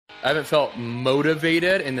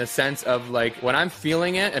motivated in the sense of like when I'm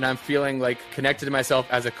feeling it and I'm feeling like connected to myself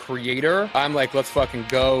as a creator, I'm like, let's fucking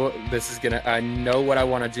go. I know what I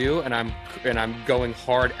want to do, and I'm going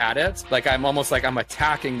hard at it. Like I'm almost like I'm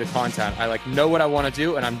attacking the content. I like know what I want to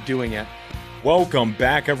do and I'm doing it. Welcome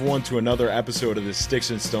back, everyone, to another episode of the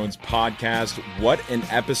Sticks and Stones podcast. What an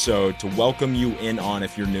episode to welcome you in on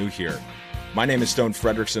if you're new here. My name is Stone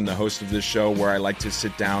Fredrickson, the host of this show, where I like to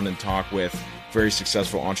sit down and talk with very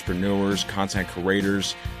successful entrepreneurs, content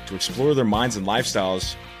creators, to explore their minds and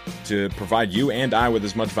lifestyles, to provide you and I with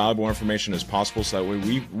as much valuable information as possible so that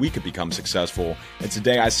way we could become successful. And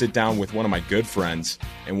today I sit down with one of my good friends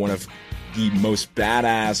and one of the most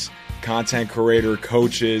badass content creator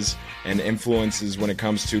coaches and influences when it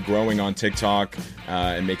comes to growing on TikTok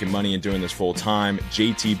and making money and doing this full time,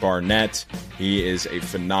 JT Barnett. He is a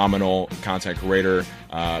phenomenal content creator,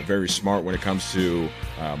 very smart when it comes to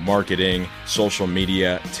marketing, social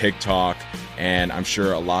media, TikTok, and I'm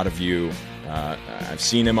sure a lot of you I've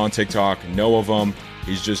seen him on TikTok, know of him.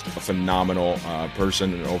 He's just a phenomenal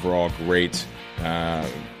person, an overall great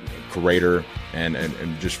creator, and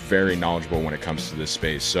just very knowledgeable when it comes to this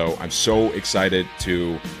space. So I'm so excited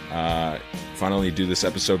to finally do this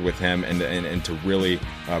episode with him and to really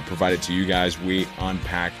provide it to you guys. We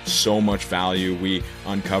unpack so much value. We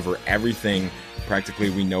uncover everything practically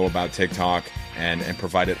we know about TikTok and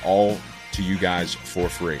provide it all to you guys for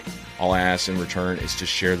free. All I ask in return is to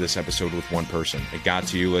share this episode with one person. It got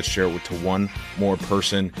to you. Let's share it to one more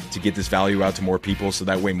person to get this value out to more people, so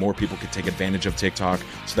that way more people can take advantage of TikTok,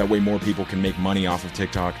 so that way more people can make money off of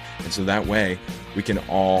TikTok, and so that way we can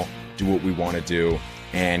all do what we want to do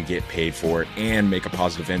and get paid for it and make a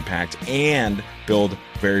positive impact and build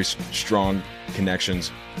very strong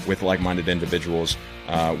connections with like-minded individuals.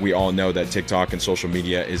 We all know that TikTok and social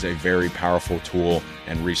media is a very powerful tool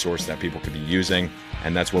and resource that people could be using,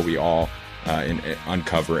 and that's what we all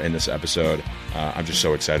uncover in this episode. I'm just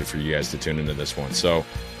so excited for you guys to tune into this one. So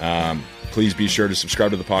please be sure to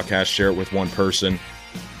subscribe to the podcast, share it with one person.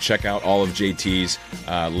 Check out all of JT's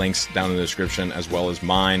links down in the description as well as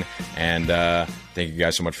mine. And thank you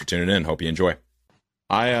guys so much for tuning in. Hope you enjoy.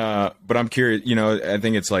 But I'm curious, I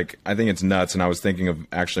think it's nuts. And I was thinking of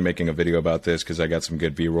actually making a video about this because I got some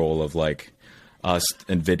good B-roll of like us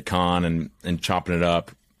and VidCon and chopping it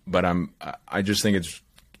up. But I just think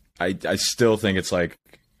I still think it's like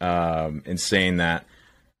insane that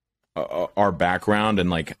our background and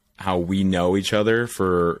like how we know each other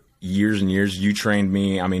for years and years. You trained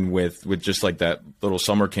me, I mean, with just like that little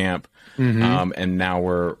summer camp. Mm-hmm. And now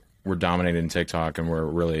we're dominating TikTok and we're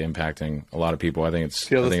really impacting a lot of people. I think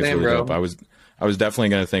it's really dope. I was definitely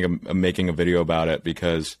going to think of making a video about it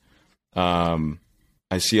because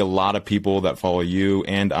I see a lot of people that follow you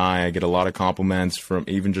and I get a lot of compliments from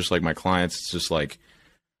even just like my clients. It's just like,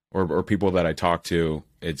 or people that I talk to,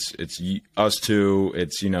 it's us two,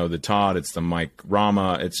 it's, the Todd, it's the Mike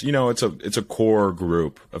Rama. It's, it's a core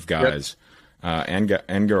group of guys. Yep.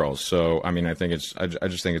 And girls. So, I mean, I just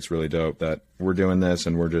think it's really dope that we're doing this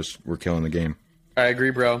and we're killing the game. I agree,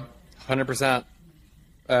 bro. 100%.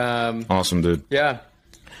 Awesome, dude. Yeah.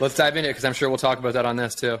 Let's dive into it because I'm sure we'll talk about that on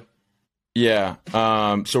this too. Yeah.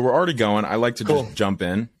 So we're already going. I like to just jump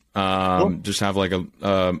in, just have like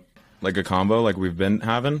a combo like we've been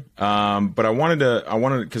having. But I wanted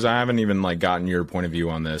because I haven't even like gotten your point of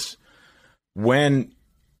view on this.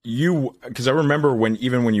 Because I remember when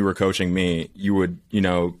you were coaching me, you would,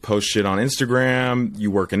 post shit on Instagram,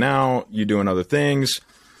 you working out, you doing other things.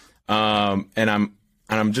 And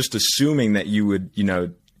I'm just assuming that you would,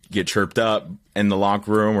 get chirped up in the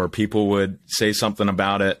locker room or people would say something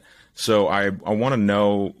about it. So I want to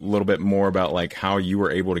know a little bit more about like how you were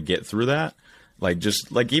able to get through that. Like,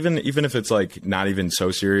 just like, even if it's like not even so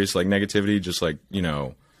serious, like negativity, just like,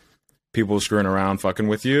 people screwing around, fucking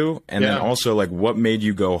with you. And then also like what made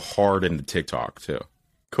you go hard into TikTok too?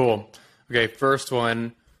 Cool. Okay. First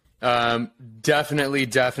one, definitely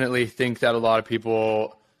think that a lot of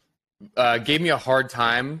people, gave me a hard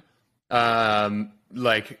time.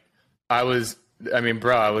 Like I was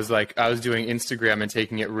doing Instagram and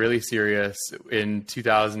taking it really serious in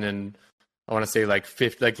 2000 and I want to say like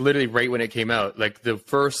literally right when it came out, like the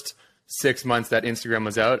first 6 months that Instagram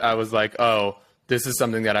was out, I was like, oh, this is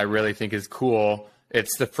something that I really think is cool.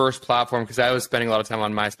 It's the first platform because I was spending a lot of time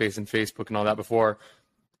on MySpace and Facebook and all that before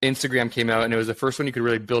Instagram came out, and it was the first one you could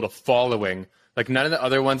really build a following. Like none of the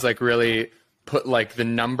other ones like really put like the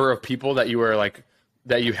number of people that you were like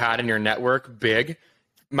that you had in your network big.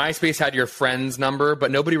 MySpace had your friends number,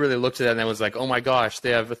 but nobody really looked at that and was like, oh my gosh,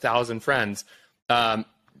 they have 1,000 friends.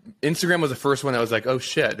 Instagram was the first one that was like, oh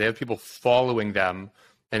shit, they have people following them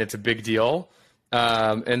and it's a big deal.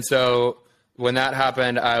 And so when that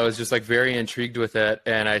happened, I was just like very intrigued with it,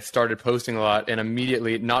 and I started posting a lot. And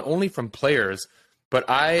immediately, not only from players, but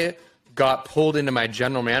I got pulled into my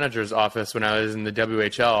general manager's office when I was in the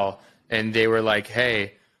WHL, and they were like,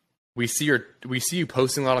 "Hey, we see you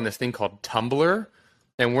posting a lot on this thing called Tumblr,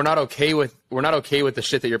 and we're not okay with the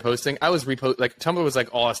shit that you're posting." I was like Tumblr was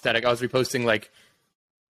like all aesthetic. I was reposting like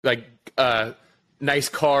nice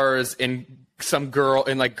cars and some girl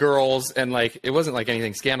and like girls, and like it wasn't like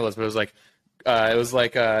anything scandalous, but it was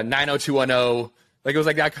like 90210, like it was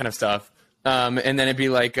like that kind of stuff. And then it'd be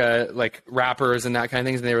like rappers and that kind of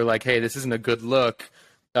things, and they were like, "Hey, this isn't a good look.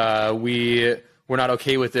 We're not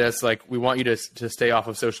okay with this. Like, we want you to stay off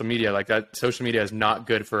of social media. Like, that social media is not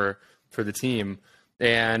good for the team."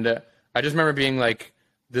 And I just remember being like,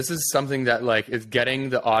 this is something that like is getting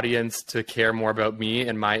the audience to care more about me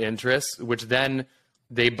and my interests, which then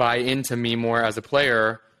they buy into me more as a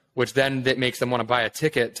player, which then that makes them want to buy a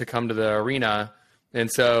ticket to come to the arena. And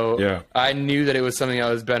so I knew that it was something that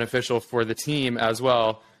was beneficial for the team as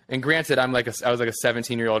well. And granted, I was like a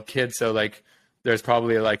 17-year-old kid, so like there's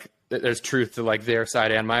probably like there's truth to like their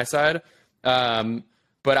side and my side.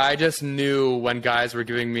 But I just knew when guys were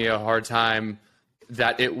giving me a hard time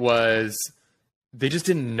that they just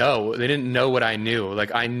didn't know. They didn't know what I knew.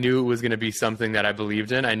 Like, I knew it was going to be something that I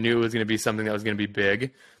believed in. I knew it was going to be something that was going to be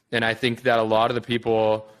big. And I think that a lot of the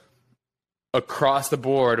people across the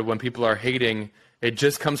board, when people are hating, it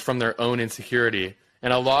just comes from their own insecurity.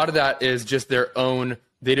 And a lot of that is just their own,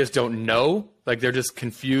 they just don't know. Like, they're just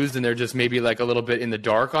confused, and they're just maybe like a little bit in the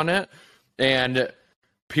dark on it. And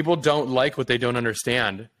people don't like what they don't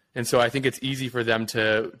understand. And so I think it's easy for them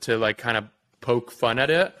to like kind of poke fun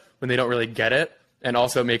at it when they don't really get it. And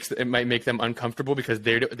also it might make them uncomfortable because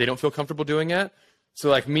they don't feel comfortable doing it.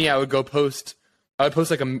 So like me, I would post like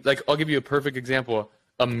I'll give you a perfect example.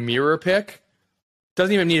 A mirror pic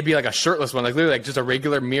doesn't even need to be like a shirtless one, like literally like just a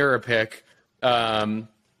regular mirror pic.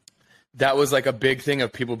 That was like a big thing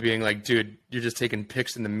of people being like, "Dude, you're just taking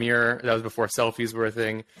pics in the mirror." That was before selfies were a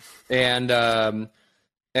thing. And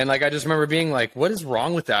like I just remember being like, what is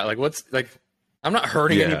wrong with that? Like, what's like, I'm not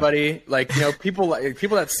hurting anybody. Like, you know, people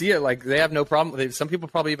that see it, like, they have no problem. Some people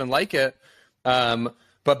probably even like it.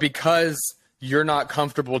 But because you're not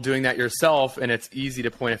comfortable doing that yourself, and it's easy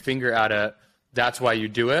to point a finger at it, that's why you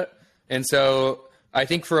do it. And so I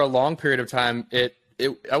think for a long period of time,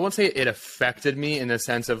 I won't say it affected me in the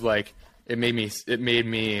sense of like, it made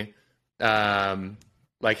me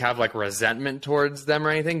like have like resentment towards them or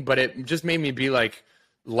anything, but it just made me be like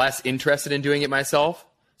less interested in doing it myself.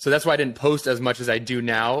 So that's why I didn't post as much as I do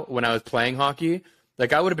now when I was playing hockey.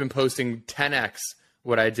 Like, I would have been posting 10x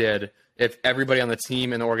what I did if everybody on the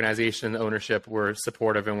team and the organization and the ownership were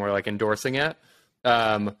supportive and were like endorsing it.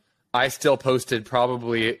 I still posted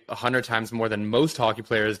probably 100 times more than most hockey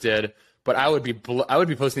players did, but I would be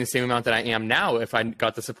posting the same amount that I am now if I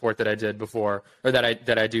got the support that I did before, or that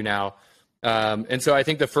I do now. And so I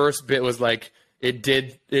think the first bit was like it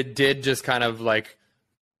did just kind of like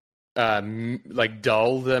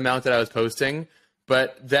dull the amount that I was posting.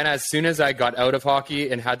 But then as soon as I got out of hockey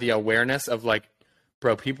and had the awareness of like,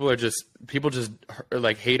 bro, people just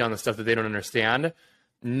like hate on the stuff that they don't understand.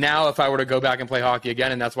 Now, if I were to go back and play hockey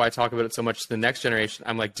again, and that's why I talk about it so much to the next generation,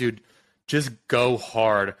 I'm like, dude, just go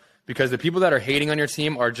hard, because the people that are hating on your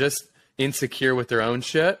team are just insecure with their own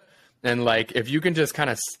shit. And like, if you can just kind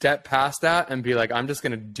of step past that and be like, I'm just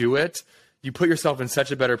going to do it, you put yourself in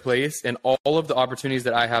such a better place. And all of the opportunities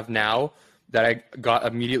that I have now that I got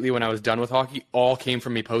immediately when I was done with hockey all came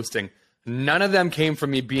from me posting. None of them came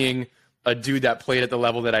from me being a dude that played at the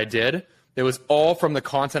level that I did. It was all from the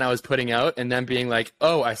content I was putting out, and then being like,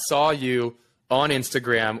 oh, I saw you on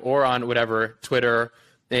Instagram or on whatever, Twitter,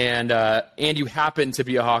 and you happen to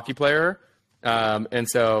be a hockey player. And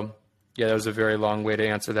so, yeah, that was a very long way to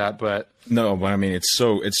answer that, but no, but I mean, it's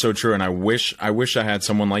so true. And I wish I had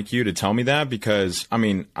someone like you to tell me that, because I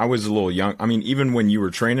mean, I was a little young. I mean, even when you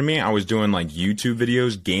were training me, I was doing like YouTube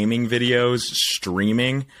videos, gaming videos,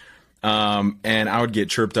 streaming. And I would get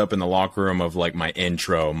chirped up in the locker room of like my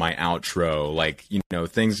intro, my outro, like, you know,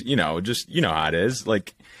 things, you know, just, you know how it is,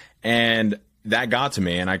 like, and that got to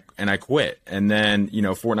me, and I quit. And then, you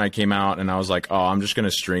know, Fortnite came out, and I was like, oh, I'm just going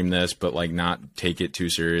to stream this, but like not take it too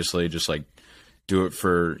seriously, just like do it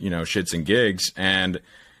for, you know, shits and gigs. And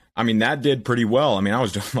I mean, that did pretty well. I mean, I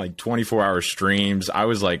was doing like 24-hour streams. I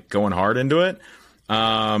was like going hard into it.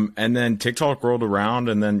 And then TikTok rolled around,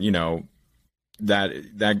 and then, you know,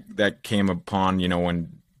 that came upon, you know,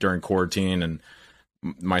 when during quarantine, and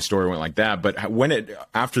my story went like that. But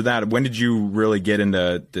after that, when did you really get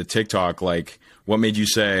into the TikTok? Like, what made you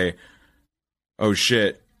say, oh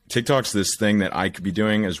shit, TikTok's this thing that I could be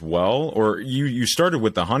doing as well. Or you started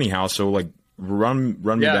with the honey house, so like run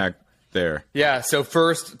me back there. Yeah. So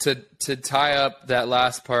first, to tie up that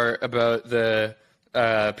last part about the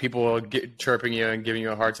people chirping you and giving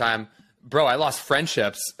you a hard time, bro, I lost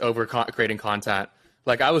friendships over creating content.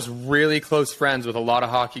 Like, I was really close friends with a lot of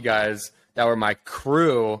hockey guys that were my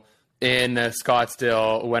crew in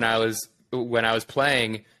Scottsdale when I was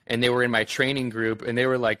playing, and they were in my training group, and they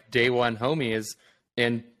were like day one homies.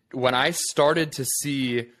 And when I started to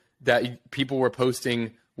see that people were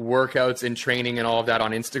posting workouts and training and all of that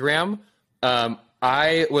on Instagram,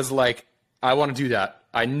 I was like, I want to do that.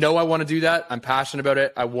 I know I want to do that. I'm passionate about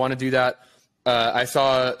it. I want to do that. I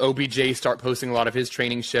saw OBJ start posting a lot of his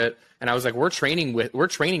training shit, and I was like, we're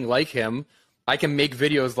training like him. I can make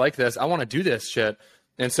videos like this. I want to do this shit.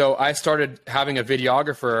 And so I started having a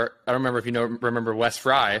videographer. I don't remember if you remember Wes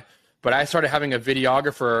Fry, but I started having a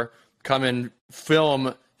videographer come and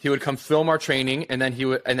film. He would come film our training, and then he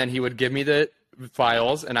would give me the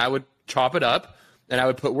files, and I would chop it up, and I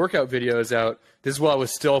would put workout videos out. This is while I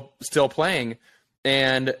was still playing.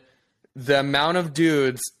 And the amount of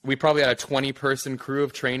dudes, we probably had a 20-person crew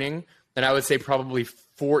of training, and I would say probably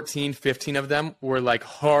 14, 15 of them were like,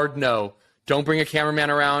 hard no. Don't bring a cameraman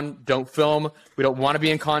around. Don't film. We don't want to be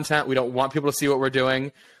in content. We don't want people to see what we're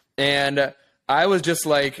doing. And I was just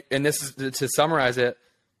like, and this is to summarize it,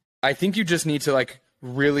 I think you just need to like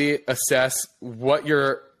really assess what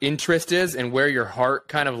your interest is and where your heart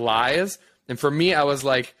kind of lies. And for me, I was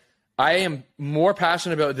like, I am more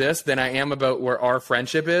passionate about this than I am about where our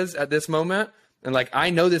friendship is at this moment. And like, I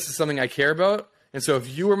know this is something I care about. And so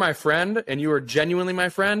if you were my friend and you were genuinely my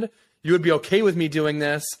friend, you would be okay with me doing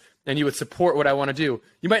this and you would support what I want to do.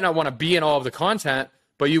 You might not want to be in all of the content,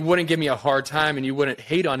 but you wouldn't give me a hard time and you wouldn't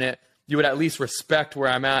hate on it. You would at least respect where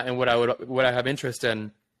I'm at and what I have interest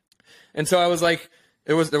in. And so I was like,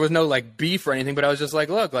 there was no like beef or anything, but I was just like,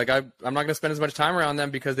 look, like I'm not going to spend as much time around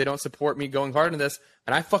them because they don't support me going hard in this.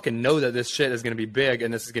 And I fucking know that this shit is going to be big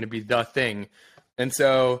and this is going to be the thing. And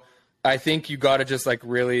so I think you got to just like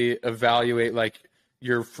really evaluate like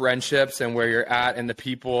your friendships and where you're at and the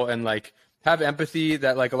people, and like have empathy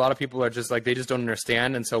that like a lot of people are just like, they just don't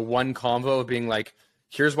understand. And so one convo of being like,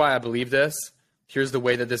 here's why I believe this. Here's the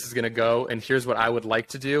way that this is going to go. And here's what I would like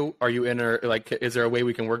to do. Are you in, or like, is there a way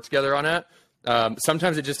we can work together on it?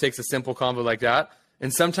 Sometimes it just takes a simple convo like that.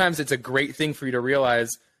 And sometimes it's a great thing for you to realize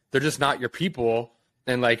they're just not your people.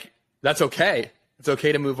 And like, that's okay. It's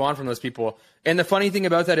okay to move on from those people. And the funny thing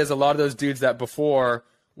about that is a lot of those dudes that before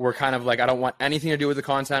were kind of like, I don't want anything to do with the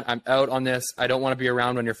content. I'm out on this. I don't want to be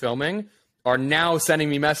around when you're filming, are now sending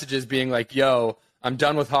me messages being like, yo, I'm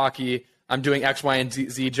done with hockey. I'm doing X, Y, and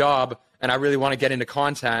Z job. And I really want to get into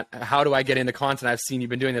content. How do I get into content? I've seen you've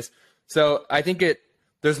been doing this. So I think I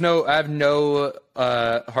have no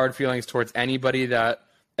hard feelings towards anybody that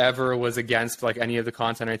ever was against like any of the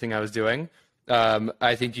content or anything I was doing.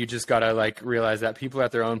 I think you just got to like realize that people are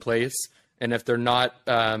at their own place. And if they're not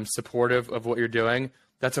supportive of what you're doing,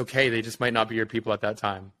 that's okay. They just might not be your people at that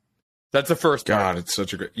time. That's the first part. God, it's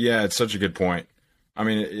such a good point. I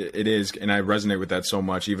mean, it is. And I resonate with that so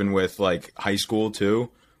much, even with like high school too,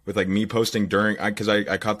 with like me posting because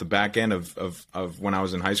I caught the back end of when I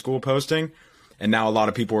was in high school posting. And now a lot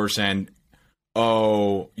of people are saying,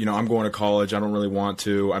 oh, I'm going to college. I don't really want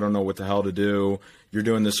to. I don't know what the hell to do. You're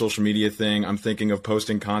doing this social media thing. I'm thinking of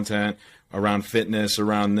posting content around fitness,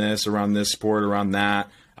 around this sport, around that.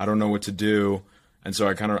 I don't know what to do. And so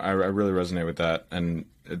I really resonate with that. And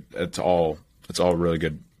it's all really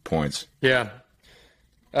good points. Yeah.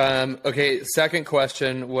 Okay. Second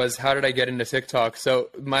question was, how did I get into TikTok? So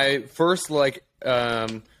my first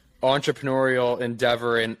entrepreneurial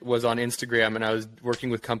endeavor was on Instagram, and I was working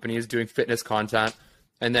with companies doing fitness content.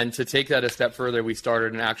 And then to take that a step further, we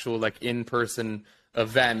started an actual like in-person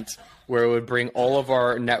event where it would bring all of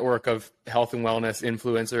our network of health and wellness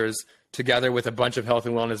influencers together with a bunch of health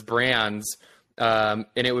and wellness brands. And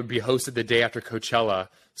it would be hosted the day after Coachella.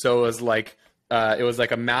 So it was like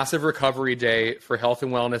a massive recovery day for health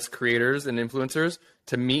and wellness creators and influencers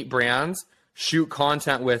to meet brands, shoot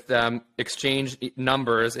content with them, exchange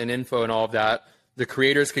numbers and info and all of that. The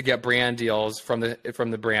creators could get brand deals from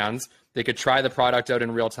the brands. They could try the product out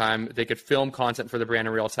in real time. They could film content for the brand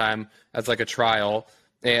in real time as like a trial,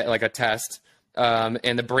 like a test.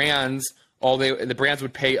 And the brands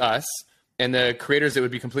would pay us, and the creators it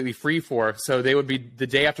would be completely free for. So they would be the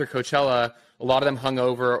day after Coachella, a lot of them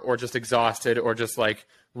hungover or just exhausted or just like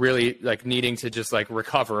really like needing to just like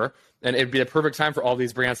recover. And it'd be the perfect time for all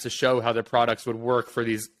these brands to show how their products would work for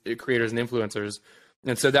these creators and influencers.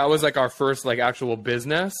 And so that was like our first like actual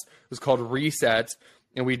business. It was called Reset.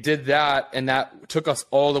 And we did that, and that took us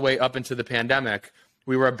all the way up into the pandemic.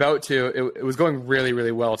 We were about to, it was going really,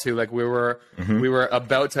 really well too. Like we were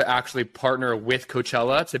about to actually partner with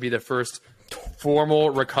Coachella to be the first formal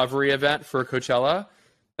recovery event for Coachella.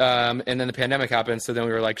 And then the pandemic happened. So then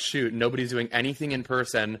we were like, shoot, nobody's doing anything in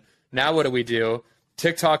person. Now what do we do?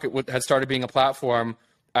 TikTok had started being a platform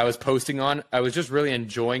I was posting on. I was just really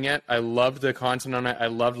enjoying it. I loved the content on it. I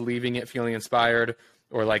loved leaving it feeling inspired,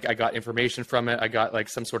 or like I got information from it. I got like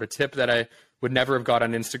some sort of tip that I would never have got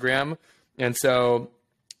on Instagram. And so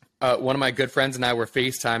one of my good friends and I were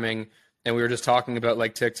FaceTiming, and we were just talking about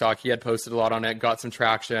like TikTok. He had posted a lot on it, got some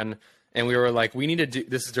traction. And we were like, we need to do,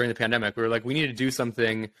 this is during the pandemic. We were like, we need to do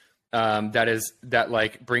something that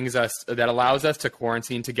allows us to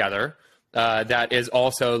quarantine together. That is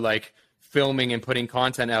also like filming and putting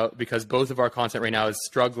content out, because both of our content right now is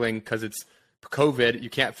struggling because it's COVID. You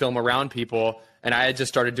can't film around people. And I had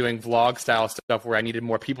just started doing vlog style stuff where I needed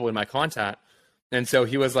more people in my content. And so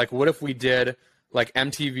he was like, what if we did like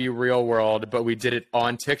MTV Real World, but we did it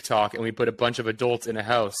on TikTok and we put a bunch of adults in a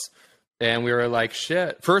house? And we were like,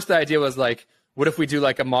 shit. First, the idea was like, what if we do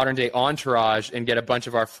like a modern day Entourage and get a bunch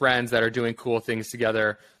of our friends that are doing cool things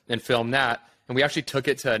together and film that? And we actually took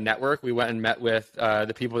it to a network. We went and met with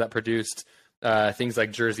the people that produced things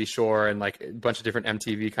like Jersey Shore and like a bunch of different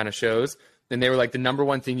MTV kind of shows. And they were like, the number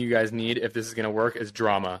one thing you guys need if this is going to work is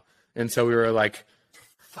drama. And so we were like,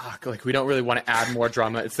 fuck, like we don't really want to add more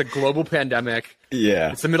drama. It's the global pandemic.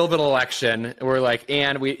 Yeah. It's the middle of an election. And we're like,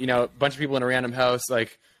 and we, a bunch of people in a random house,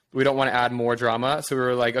 like, we don't want to add more drama. So we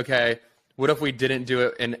were like, okay, what if we didn't do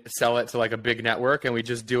it and sell it to like a big network, and we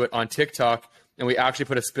just do it on TikTok, and we actually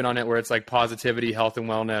put a spin on it where it's like positivity, health and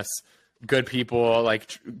wellness, good people,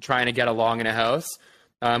 like trying to get along in a house.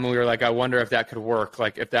 And we were like, I wonder if that could work.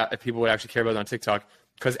 Like if people would actually care about it on TikTok.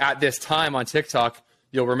 Because at this time on TikTok,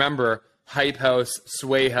 you'll remember Hype House,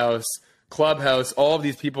 Sway House, Clubhouse, all of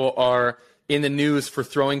these people are in the news for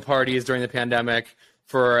throwing parties during the pandemic,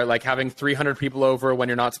 for like having 300 people over when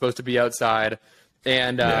you're not supposed to be outside.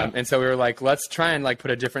 And so we were like, let's try and like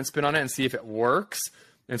put a different spin on it and see if it works.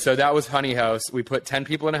 And so that was Honey House. We put 10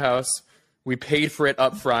 people in a house. We paid for it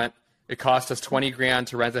up front. It cost us 20 grand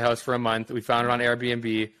to rent the house for a month. We found it on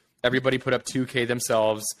Airbnb. Everybody put up 2K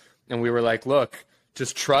themselves. And we were like, look,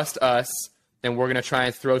 just trust us. And we're going to try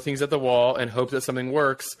and throw things at the wall and hope that something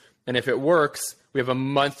works. And if it works, we have a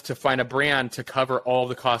month to find a brand to cover all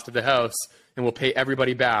the cost of the house, and we'll pay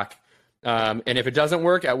everybody back. And if it doesn't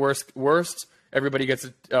work, at worst, everybody gets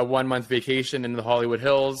a 1 month vacation in the Hollywood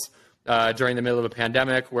Hills during the middle of a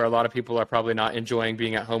pandemic, where a lot of people are probably not enjoying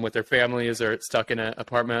being at home with their families or stuck in an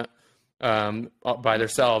apartment by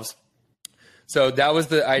themselves. So that was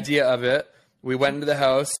the idea of it. We went into the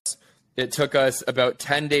house. It took us about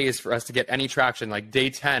 10 days for us to get any traction. Like day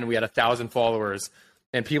 10, we had 1,000 followers,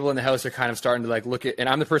 and people in the house are kind of starting to like look at, and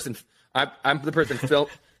I'm the person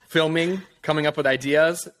filming, coming up with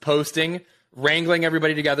ideas, posting, wrangling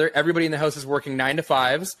everybody together. Everybody in the house is working 9 to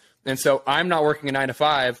 5s. And so I'm not working a 9 to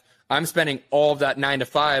 5. I'm spending all of that 9 to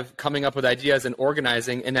 5 coming up with ideas and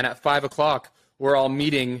organizing. And then at 5 o'clock, we're all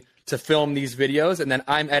meeting to film these videos. And then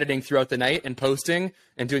I'm editing throughout the night and posting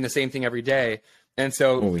and doing the same thing every day. And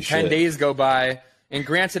so Holy 10 shit. days go by. And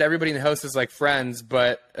granted, everybody in the house is like friends,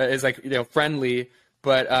 but is like, friendly.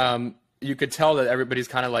 But you could tell that everybody's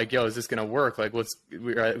kind of like, yo, is this going to work? Like,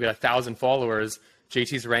 we got 1,000 followers.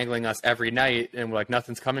 JT's wrangling us every night, and we're like,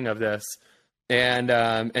 nothing's coming of this. And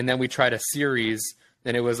then we tried a series,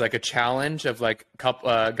 and it was like a challenge of like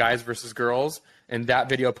guys versus girls. And that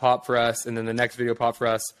video popped for us. And then the next video popped for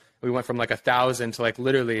us. We went from like 1,000 to like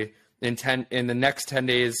literally in the next 10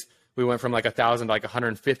 days, we went from like 1,000 to like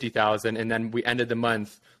 150,000. And then we ended the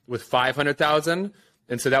month with 500,000.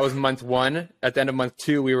 And so that was month 1. At the end of month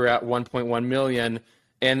 2, we were at 1.1 million.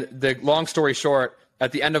 And the long story short,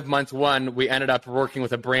 at the end of month 1, we ended up working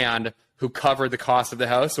with a brand who covered the cost of the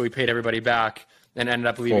house. So we paid everybody back and ended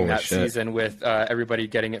up leaving that season with everybody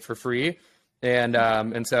getting it for free.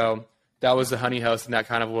 And so that was the Honey House. And that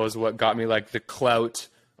kind of was what got me like the clout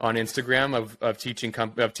on Instagram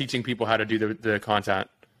of teaching people how to do the content.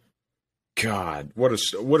 God, what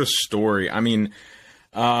a story. I mean,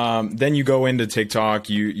 then you go into TikTok,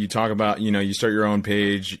 you talk about, you start your own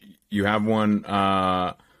page, you have one,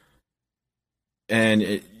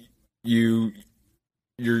 and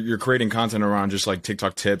you're creating content around just like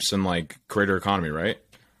TikTok tips and like creator economy, right?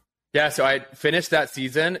 Yeah. So I finished that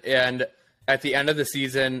season, and at the end of the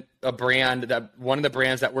season, one of the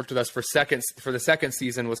brands that worked with us for the second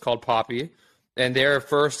season was called Poppy. And their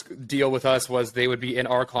first deal with us was they would be in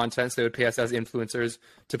our content, so they would pay us as influencers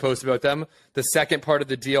to post about them. The second part of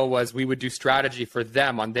the deal was we would do strategy for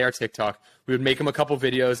them on their TikTok. We would make them a couple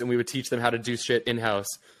videos, and we would teach them how to do shit in-house.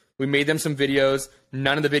 We made them some videos.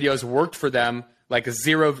 None of the videos worked for them, like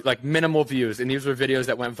minimal views. And these were videos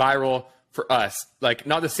that went viral for us. Like,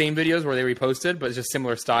 not the same videos where they reposted, but just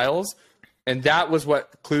similar styles. And that was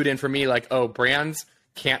what clued in for me, like, oh, brands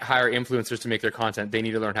can't hire influencers to make their content. They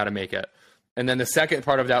need to learn how to make it. And then the second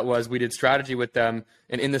part of that was we did strategy with them.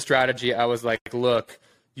 And in the strategy, I was like, look,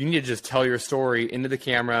 you need to just tell your story into the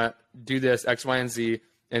camera, do this, X, Y, and Z.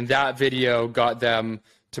 And that video got them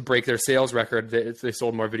to break their sales record. They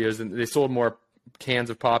sold more videos, and they sold more cans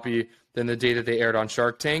of Poppy than the day that they aired on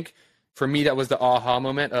Shark Tank. For me, that was the aha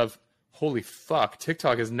moment of, holy fuck,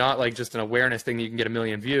 TikTok is not like just an awareness thing that you can get 1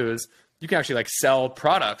 million views. You can actually like sell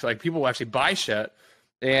product. Like, people will actually buy shit.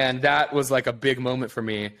 And that was like a big moment for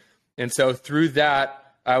me. And so through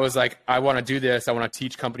that, I was like, I want to do this. I want to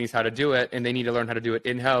teach companies how to do it, and they need to learn how to do it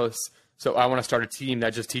in-house. So I want to start a team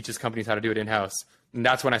that just teaches companies how to do it in-house. And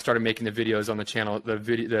that's when I started making the videos on the channel.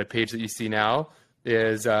 The page that you see now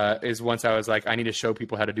is once I was like, I need to show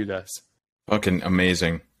people how to do this. Fucking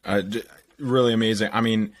amazing. Really amazing. I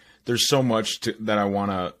mean, there's so much that I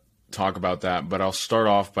want to talk about that, but I'll start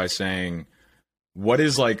off by saying, what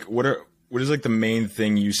is like the main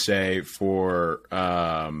thing you say for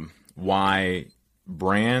why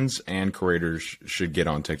brands and creators should get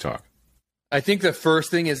on TikTok? I think the first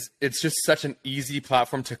thing is it's just such an easy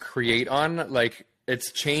platform to create on. Like,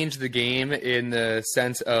 it's changed the game in the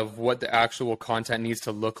sense of what the actual content needs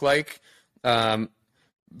to look like. I'm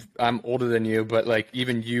older than you, but like,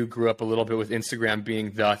 even you grew up a little bit with Instagram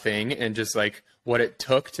being the thing, and just like what it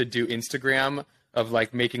took to do Instagram, of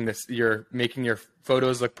like making your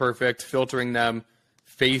photos look perfect, filtering them,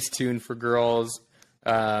 Facetune for girls.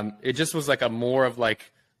 It just was like more of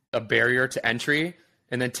like a barrier to entry.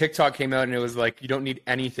 And then TikTok came out, and it was like, you don't need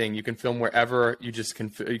anything. You can film wherever. You can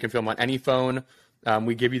film on any phone.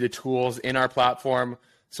 We give you the tools in our platform.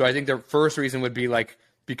 So I think the first reason would be like,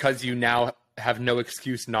 because you now have no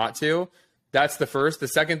excuse not to. That's the first. The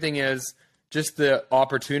second thing is just the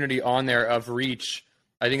opportunity on there of reach.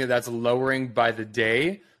 I think that's lowering by the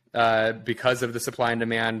day because of the supply and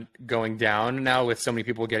demand going down now with so many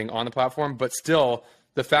people getting on the platform. But still,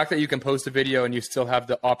 the fact that you can post a video and you still have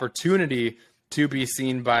the opportunity to be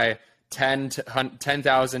seen by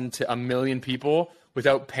 10,000 to 1 million people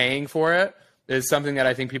without paying for it is something that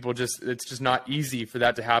I think it's just not easy for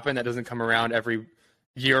that to happen. That doesn't come around every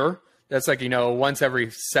year. That's like, once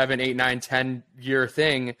every 7, 8, 9, 10 year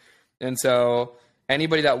thing. And so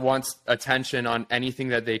anybody that wants attention on anything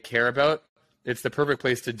that they care about, it's the perfect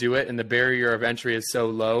place to do it. And the barrier of entry is so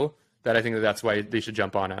low that I think that's why they should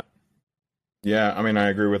jump on it. Yeah, I mean, I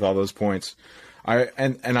agree with all those points.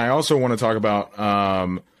 I also want to talk about, I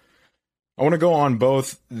want to go on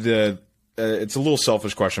both it's a little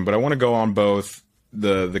selfish question, but I want to go on both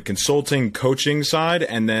the consulting coaching side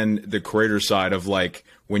and then the creator side of like,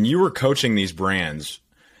 when you were coaching these brands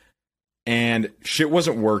and shit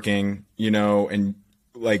wasn't working, and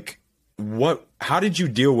like, how did you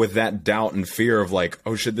deal with that doubt and fear of like,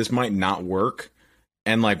 oh shit, this might not work?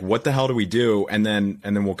 And like, what the hell do we do? And then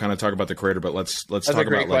we'll kind of talk about the creator, but let's talk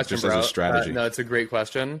about like just as a strategy. No, it's a great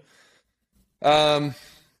question.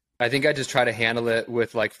 I think I just try to handle it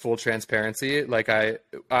with like full transparency. Like I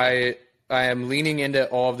am leaning into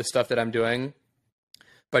all of the stuff that I'm doing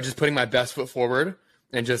by just putting my best foot forward,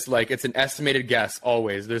 and just like, it's an estimated guess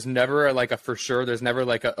always. There's never like a for sure. There's never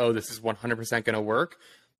like oh, this is 100% going to work.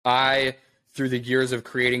 I, through the years of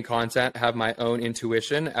creating content, have my own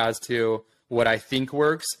intuition as to what I think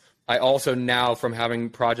works. I also now, from having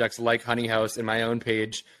projects like Honey House in my own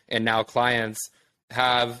page and now clients,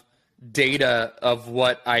 have data of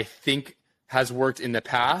what I think has worked in the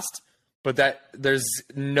past, but that there's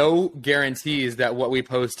no guarantees that what we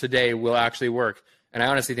post today will actually work. And I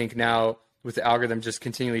honestly think now, with the algorithm just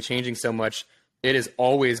continually changing so much, it is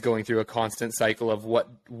always going through a constant cycle of what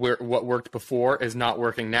worked before is not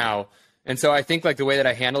working now. And so I think like the way that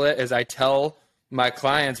I handle it is I tell my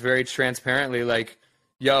clients very transparently, like,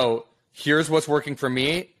 yo, here's what's working for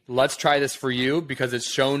me. Let's try this for you because it's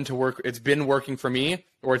shown to work. It's been working for me,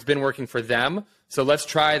 or it's been working for them. So let's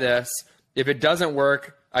try this. If it doesn't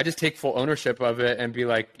work, I just take full ownership of it and be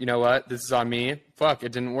like, you know what? This is on me. Fuck,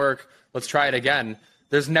 it didn't work. Let's try it again.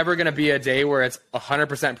 There's never going to be a day where it's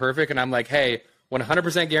 100% perfect and I'm like, hey,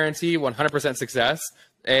 100% guarantee, 100% success.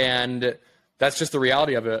 And that's just the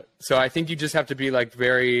reality of it. So I think you just have to be like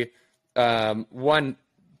very, one,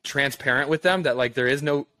 transparent with them that like there is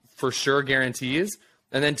no for sure guarantees.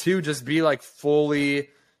 And then two, just be like fully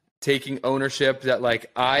taking ownership that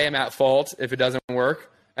like I am at fault if it doesn't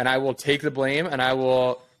work, and I will take the blame, and I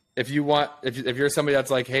will, if you're somebody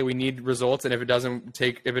that's like, hey, we need results, and if it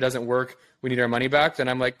doesn't work, we need our money back, then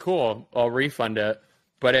I'm like, cool, I'll refund it.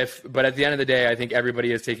 But at the end of the day, I think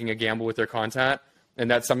everybody is taking a gamble with their content, and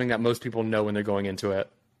that's something that most people know when they're going into it.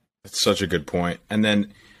 That's such a good point. And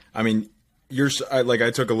then, I mean,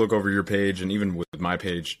 I took a look over your page, and even with my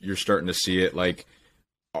page, you're starting to see it. Like,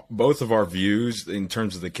 both of our views, in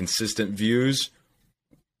terms of the consistent views,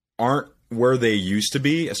 aren't where they used to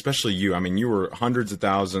be, especially you. I mean, you were hundreds of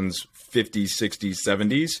thousands, 50s, 60s,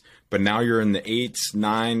 70s, but now you're in the 8s,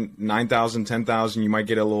 9,000, 10,000. You might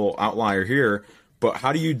get a little outlier here. But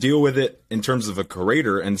how do you deal with it in terms of a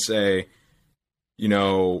creator and say, you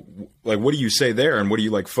know, like, what do you say there? And what do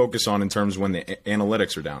you like focus on in terms of when the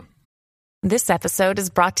analytics are down? This episode is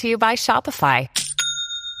brought to you by Shopify.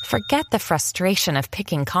 Forget the frustration of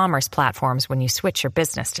picking commerce platforms when you switch your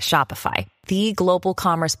business to Shopify, the global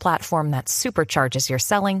commerce platform that supercharges your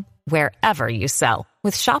selling wherever you sell.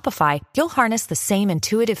 With Shopify, you'll harness the same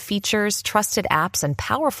intuitive features, trusted apps, and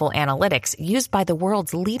powerful analytics used by the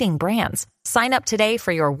world's leading brands. Sign up today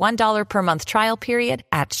for your $1 per month trial period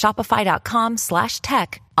at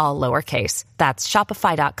shopify.com/tech, all lowercase. That's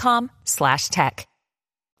shopify.com/tech.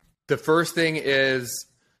 The first thing is,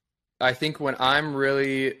 I think when I'm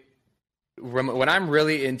really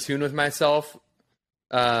in tune with myself,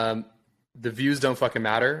 the views don't fucking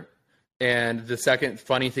matter. And the second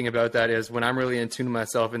funny thing about that is when I'm really in tune with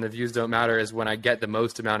myself and the views don't matter is when I get the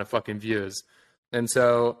most amount of fucking views. And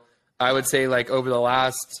so I would say, like, over the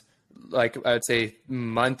last, like, I would say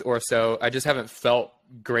month or so, I just haven't felt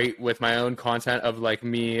great with my own content of like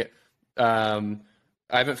me. I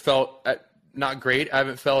haven't felt not great. I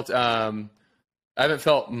haven't felt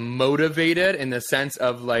motivated in the sense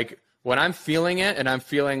of like when I'm feeling it and I'm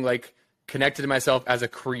feeling like connected to myself as a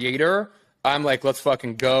creator, I'm like, let's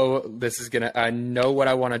fucking go. I know what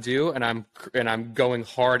I want to do, and I'm going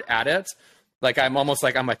hard at it. Like, I'm almost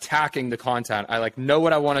like I'm attacking the content. I like know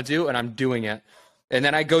what I want to do, and I'm doing it. And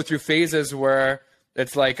then I go through phases where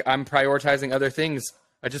it's like I'm prioritizing other things.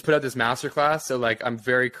 I just put out this masterclass, so like I'm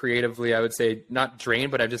very creatively, I would say, not drained,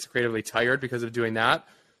 but I'm just creatively tired because of doing that.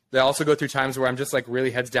 I also go through times where I'm just like really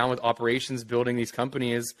heads down with operations, building these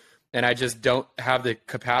companies, and I just don't have the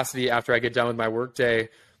capacity after I get done with my workday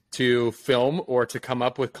to film or to come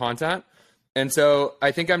up with content. And so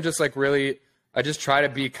I think I'm just like I just try to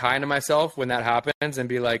be kind to myself when that happens and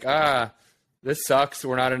be like, this sucks.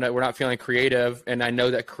 We're not feeling creative. And I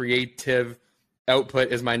know that creative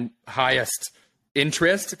output is my highest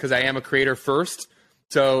interest because I am a creator first.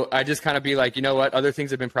 So I just kind of be like, you know what? Other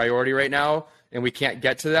things have been priority right now and we can't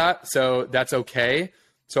get to that. So that's okay.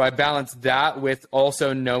 So I balance that with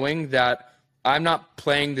also knowing that I'm not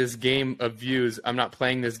playing this game of views. I'm not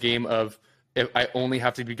playing this game of if I only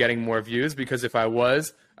have to be getting more views, because if I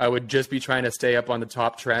was, I would just be trying to stay up on the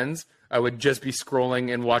top trends. I would just be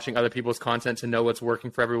scrolling and watching other people's content to know what's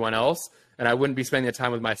working for everyone else. And I wouldn't be spending the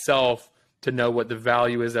time with myself to know what the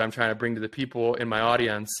value is that I'm trying to bring to the people in my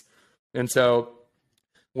audience. And so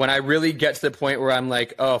when I really get to the point where I'm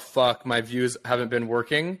like, oh, fuck, my views haven't been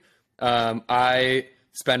working, I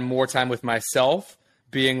spend more time with myself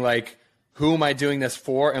being like, who am I doing this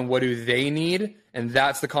for and what do they need? And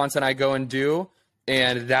that's the content I go and do.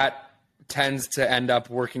 And that tends to end up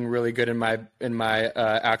working really good in my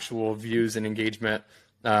actual views and engagement.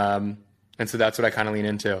 And so that's what I kind of lean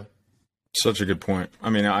into. Such a good point. I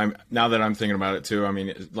mean, now that I'm thinking about it too, I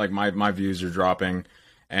mean, like my views are dropping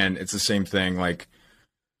and it's the same thing. Like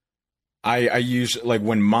I use, like,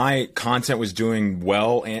 when my content was doing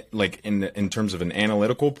well, like in terms of an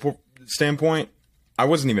analytical standpoint, I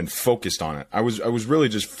wasn't even focused on it. I was really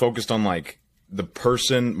just focused on like the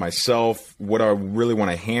person, myself, what I really want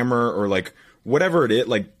to hammer, or like whatever it is,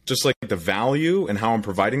 like just like the value and how I'm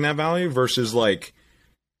providing that value versus like,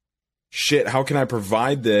 shit, how can I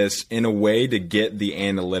provide this in a way to get the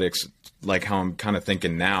analytics, like how I'm kind of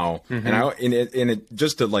thinking now. Mm-hmm. And it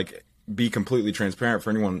just to like be completely transparent for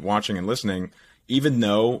anyone watching and listening, even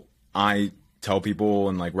though I tell people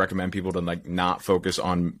and like recommend people to like not focus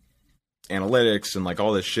on analytics and like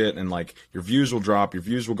all this shit, and like your views will drop, your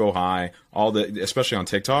views will go high, especially on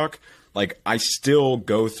TikTok, like I still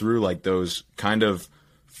go through like those kind of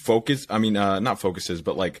not focuses,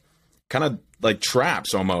 but like kind of like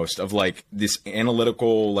traps almost of like this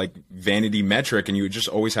analytical like vanity metric, and you just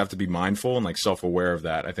always have to be mindful and like self-aware of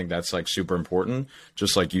that. I think that's like super important,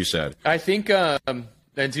 just like you said. I think and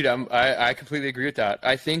dude, I completely agree with that.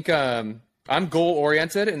 I think I'm goal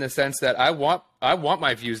oriented in the sense that I want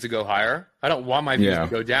my views to go higher. I don't want my views to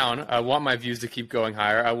go down. I want my views to keep going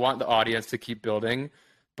higher. I want the audience to keep building.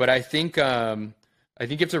 But I think you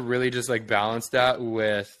have to really just like balance that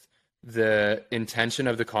with the intention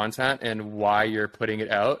of the content and why you're putting it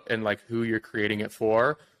out and like who you're creating it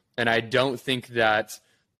for. And I think that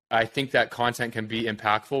content can be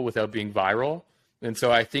impactful without being viral. And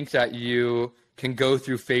so I think that you can go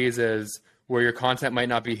through phases where your content might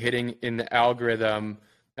not be hitting in the algorithm,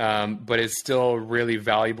 but is still really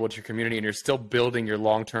valuable to your community, and you're still building your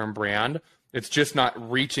long-term brand. It's just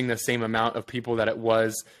not reaching the same amount of people that it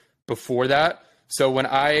was before that. So when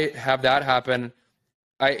I have that happen,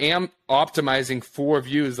 I am optimizing for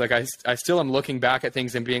views. Like I still am looking back at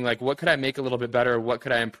things and being like, what could I make a little bit better? What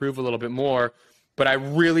could I improve a little bit more? But I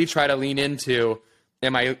really try to lean into,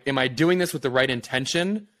 am I doing this with the right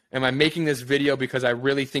intention? Am I making this video because I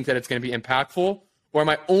really think that it's going to be impactful? Or am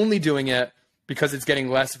I only doing it because it's getting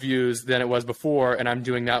less views than it was before, and I'm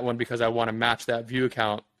doing that one because I want to match that view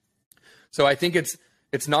count? So I think it's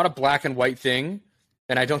not a black and white thing.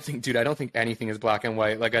 And I don't think anything is black and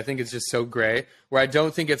white. Like, I think it's just so gray, where I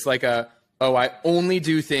don't think it's like I only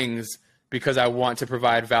do things because I want to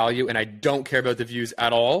provide value and I don't care about the views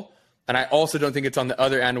at all. And I also don't think it's on the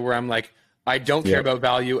other end where I'm like, I don't care about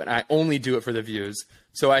value and I only do it for the views.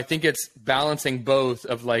 So I think it's balancing both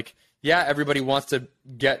of like, yeah, everybody wants to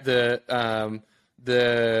get the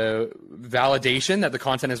validation that the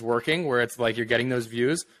content is working, where it's like you're getting those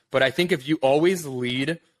views. But I think if you always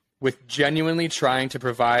lead with genuinely trying to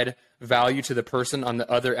provide value to the person on the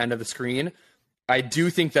other end of the screen, I do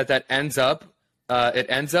think that ends up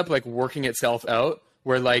like working itself out.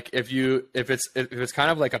 Where like if it's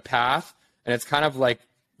kind of like a path and it's kind of like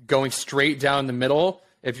going straight down the middle,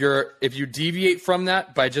 if you deviate from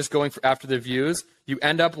that by just going after the views, you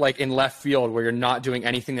end up like in left field where you're not doing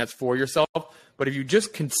anything that's for yourself. But if you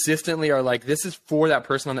just consistently are like, this is for that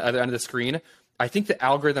person on the other end of the screen, I think the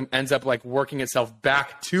algorithm ends up like working itself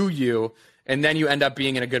back to you, and then you end up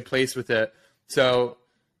being in a good place with it. So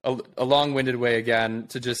a long-winded way again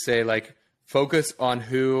to just say like, focus on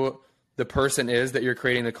who the person is that you're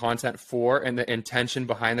creating the content for and the intention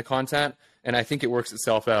behind the content. And I think it works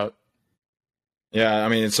itself out. Yeah. I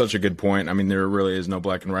mean, it's such a good point. I mean, there really is no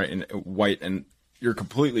black and white, and you're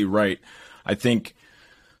completely right. I think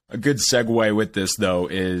a good segue with this though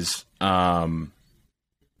is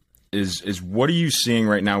what are you seeing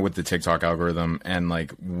right now with the TikTok algorithm, and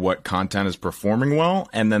like what content is performing well?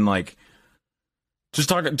 And then like, just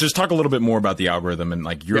talk a little bit more about the algorithm and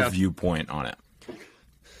like your viewpoint on it.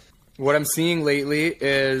 What I'm seeing lately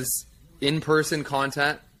is in-person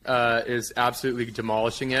content is absolutely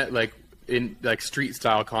demolishing it. Like in like street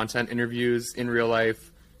style content, interviews in real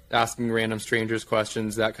life, asking random strangers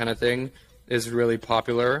questions, that kind of thing is really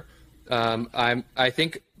popular. I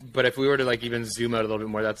think, but if we were to like even zoom out a little bit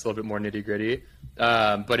more, that's a little bit more nitty gritty.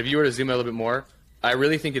 But if you were to zoom out a little bit more, I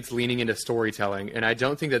really think it's leaning into storytelling. And I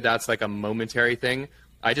don't think that that's like a momentary thing.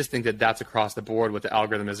 I just think that that's across the board what the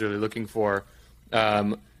algorithm is really looking for.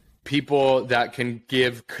 People that can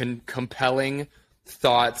give compelling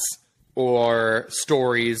thoughts or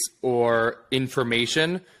stories or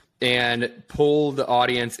information and pull the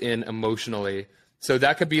audience in emotionally. So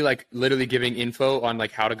that could be like literally giving info on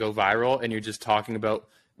like how to go viral, and you're just talking about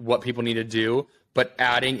what people need to do, but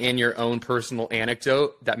adding in your own personal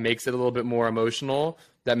anecdote that makes it a little bit more emotional,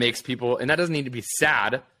 that makes people, and that doesn't need to be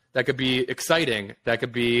sad. That could be exciting. That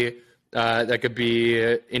could be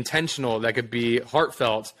intentional. That could be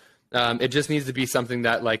heartfelt. It just needs to be something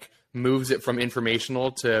that like moves it from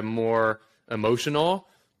informational to more emotional.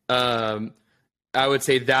 I would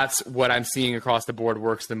say that's what I'm seeing across the board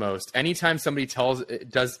works the most. Anytime somebody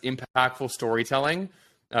does impactful storytelling,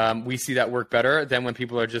 we see that work better than when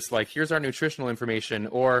people are just like, here's our nutritional information,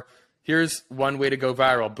 or here's one way to go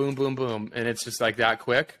viral, boom, boom, boom. And it's just like that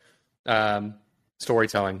quick.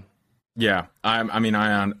 Storytelling. Yeah. I mean,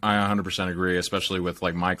 I 100% agree, especially with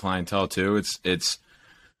like my clientele too. It's,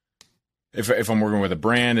 if I'm working with a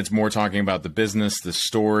brand, it's more talking about the business, the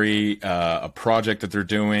story, a project that they're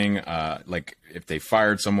doing, like if they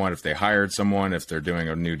fired someone, if they hired someone, if they're doing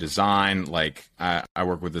a new design. Like I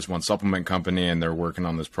work with this one supplement company, and they're working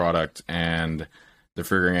on this product, and they're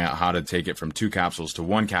figuring out how to take it from 2 capsules to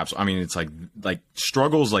 1 capsule. I mean, it's like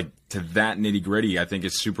struggles like to that nitty gritty. I think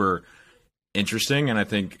it's super interesting, and I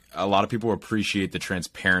think a lot of people appreciate the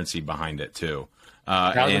transparency behind it too,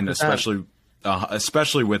 and especially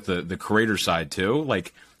with the creator side too.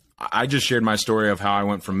 Like I just shared my story of how I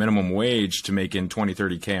went from minimum wage to making 20,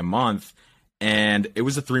 30K a month. And it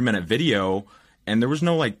was a 3-minute video, and there was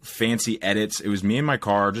no like fancy edits. It was me in my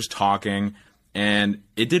car just talking, and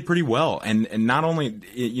it did pretty well. And not only,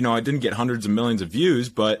 I didn't get hundreds of millions of views,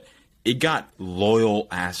 but it got loyal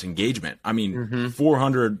ass engagement. I mean,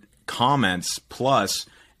 400 comments plus,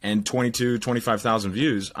 and 25,000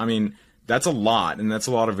 views. I mean, that's a lot, and that's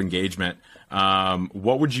a lot of engagement.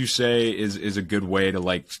 What would you say is a good way to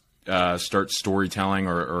like start storytelling,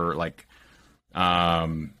 or like how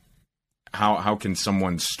can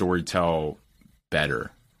someone storytell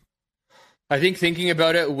better? I think thinking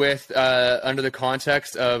about it with under the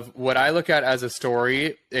context of what I look at as a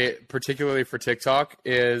story, particularly for TikTok,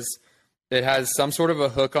 is it has some sort of a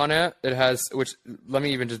hook on it. It has, which let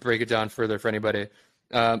me even just break it down further for anybody.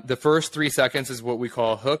 The first 3 seconds is what we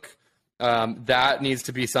call a hook. That needs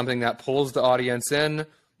to be something that pulls the audience in,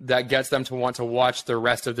 that gets them to want to watch the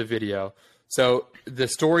rest of the video. So the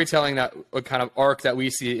storytelling, that kind of arc that we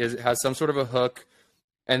see, is it has some sort of a hook,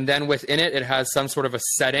 and then within it, it has some sort of a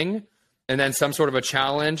setting, and then some sort of a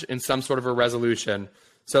challenge and some sort of a resolution.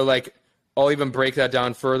 So like, I'll even break that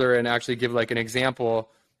down further and actually give like an example.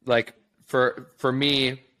 Like for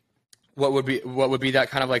me, what would be that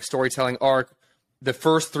kind of like storytelling arc? The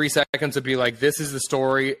first 3 seconds would be like, this is the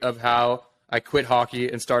story of how I quit hockey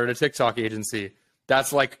and started a TikTok agency.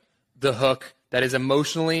 That's like the hook. That is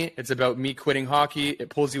emotionally, it's about me quitting hockey. It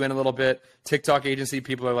pulls you in a little bit. TikTok agency,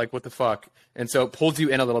 people are like, what the fuck? And so it pulls you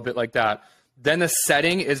in a little bit like that. Then the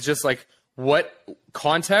setting is just like, what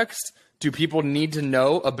context do people need to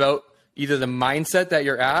know about either the mindset that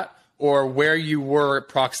you're at or where you were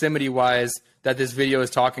proximity-wise that this video is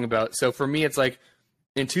talking about? So for me, it's like,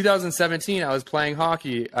 in 2017, I was playing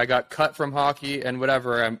hockey. I got cut from hockey and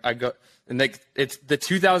whatever. I go, and like, it's the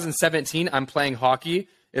 2017 I'm playing hockey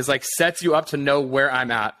is like sets you up to know where I'm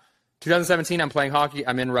at. 2017, I'm playing hockey.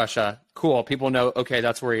 I'm in Russia. Cool. People know, okay,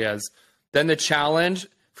 that's where he is. Then the challenge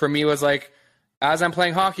for me was like, as I'm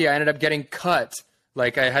playing hockey, I ended up getting cut.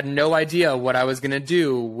 Like, I had no idea what I was going to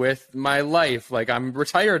do with my life. Like, I'm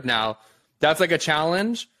retired now. That's like a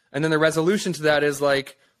challenge. And then the resolution to that is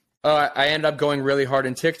like, I ended up going really hard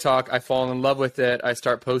in TikTok. I fall in love with it. I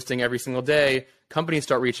start posting every single day. Companies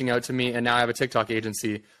start reaching out to me, and now I have a TikTok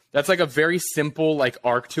agency. That's like a very simple like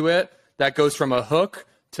arc to it that goes from a hook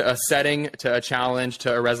to a setting to a challenge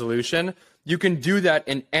to a resolution. You can do that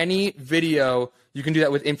in any video. You can do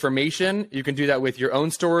that with information. You can do that with your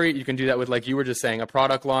own story. You can do that with, like you were just saying, a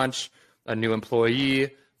product launch, a new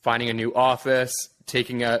employee, finding a new office,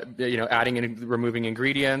 taking adding and removing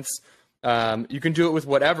ingredients. You can do it with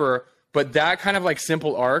whatever, but that kind of like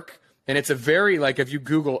simple arc, and it's a very, like, if you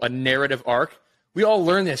Google a narrative arc, we all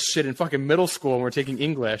learn this shit in fucking middle school when we're taking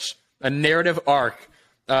English, a narrative arc.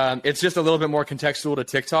 It's just a little bit more contextual to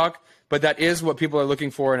TikTok, but that is what people are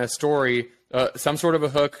looking for in a story, some sort of a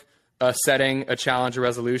hook, a setting, a challenge, a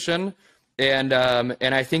resolution. And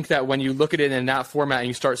I think that when you look at it in that format and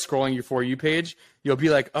you start scrolling your For You page, you'll be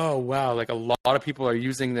like, oh, wow, like a lot of people are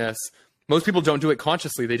using this. Most people don't do it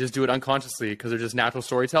consciously. They just do it unconsciously because they're just natural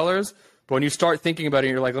storytellers. But when you start thinking about it,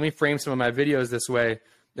 you're like, let me frame some of my videos this way.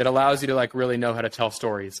 It allows you to like really know how to tell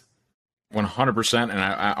stories. 100%. And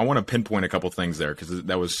I want to pinpoint a couple things there because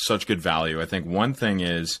that was such good value. I think one thing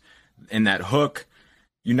is in that hook,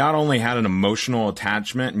 you not only had an emotional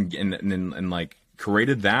attachment and like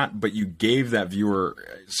created that, but you gave that viewer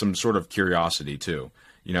some sort of curiosity too.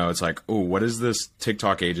 You know, it's like, oh, what is this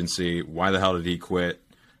TikTok agency? Why the hell did he quit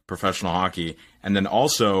professional hockey? And then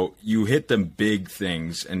also you hit them big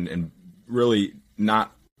things and really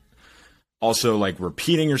not also like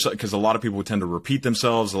repeating yourself, because a lot of people tend to repeat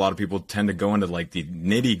themselves. A lot of people tend to go into like the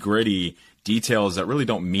nitty gritty details that really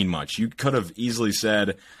don't mean much. You could have easily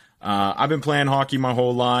said, I've been playing hockey my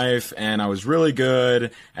whole life and I was really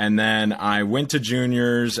good. And then I went to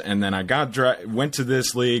juniors and then I went to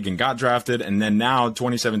this league and got drafted. And then now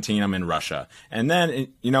 2017, I'm in Russia. And then,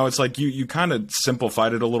 it's like you kind of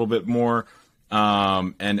simplified it a little bit more,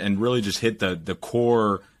 and really just hit the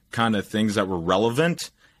core kind of things that were relevant.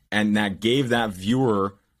 And that gave that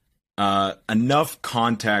viewer enough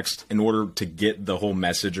context in order to get the whole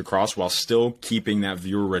message across while still keeping that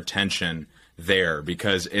viewer retention there.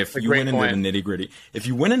 Because if you went into the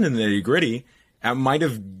nitty gritty, it might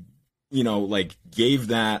have, like gave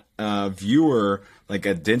that viewer like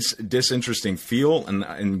a disinteresting feel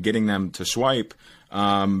and getting them to swipe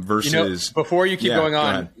versus. Before you keep going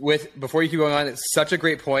on, it's such a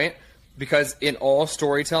great point, because in all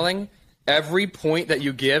storytelling, every point that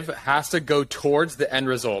you give has to go towards the end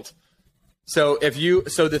result. So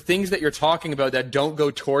the things that you're talking about that don't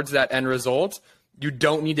go towards that end result, you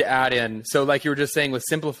don't need to add in. So like you were just saying with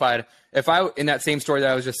simplified, in that same story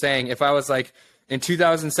that I was just saying, if I was like, in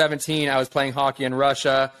 2017, I was playing hockey in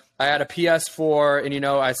Russia, I had a PS4 and,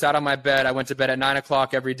 I sat on my bed, I went to bed at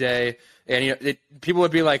 9:00 every day. And, people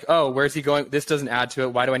would be like, oh, where's he going? This doesn't add to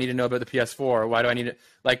it. Why do I need to know about the PS4? Why do I need it?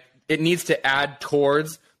 Like, it needs to add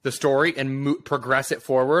towards the story and progress it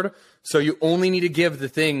forward. So you only need to give the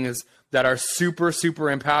things that are super, super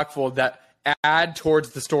impactful that add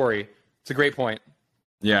towards the story. It's a great point.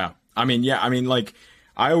 Yeah. I mean, like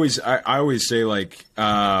I always say, like,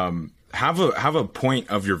 have a point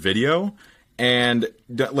of your video, and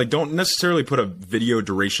like, don't necessarily put a video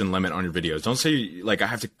duration limit on your videos. Don't say like, I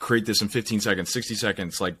have to create this in 15 seconds, 60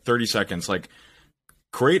 seconds, like 30 seconds, like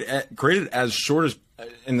create it as short as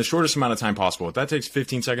in the shortest amount of time possible. If that takes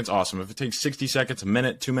 15 seconds, awesome. If it takes 60 seconds, a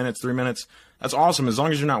minute, 2 minutes, 3 minutes, that's awesome. As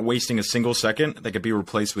long as you're not wasting a single second that could be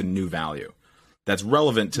replaced with new value that's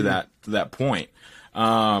relevant to that point.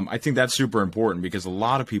 I think that's super important, because a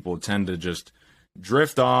lot of people tend to just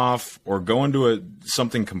drift off or go into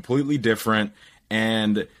something completely different.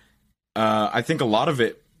 And I think a lot of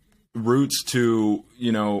it roots to,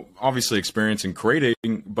 obviously experience in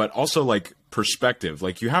creating, but also like perspective.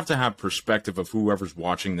 Like, you have to have perspective of whoever's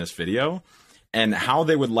watching this video and how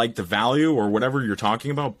they would like the value or whatever you're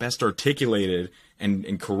talking about best articulated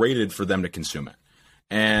and created for them to consume it.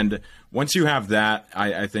 And once you have that,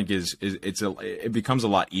 I think it becomes a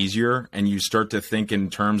lot easier, and you start to think in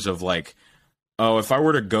terms of like, oh, if I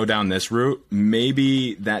were to go down this route,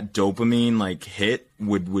 maybe that dopamine like hit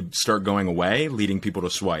would start going away, leading people to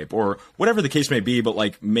swipe, or whatever the case may be. But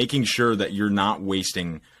like, making sure that you're not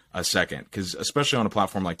wasting a second, because especially on a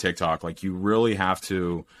platform like TikTok, like, you really have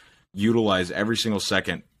to utilize every single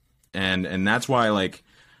second, and that's why like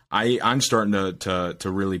I'm starting to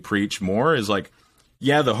really preach more is like,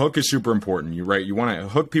 yeah, the hook is super important. You're right. You want to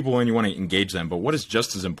hook people in, you want to engage them. But what is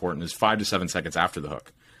just as important is 5 to 7 seconds after the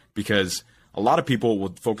hook, because a lot of people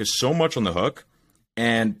will focus so much on the hook,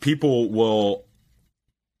 and people will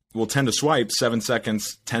tend to swipe 7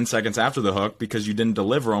 seconds, 10 seconds after the hook, because you didn't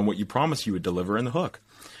deliver on what you promised you would deliver in the hook.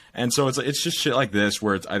 And so it's just shit like this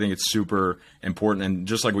where I think it's super important. And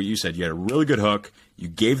just like what you said, you had a really good hook. You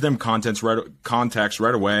gave them context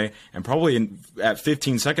right away. And probably at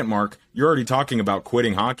 15-second mark, you're already talking about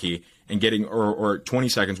quitting hockey and getting, or 20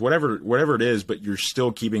 seconds, whatever it is, but you're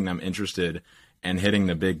still keeping them interested and hitting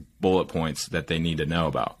the big bullet points that they need to know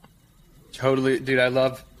about. Totally. Dude, I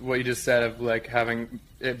love what you just said of like having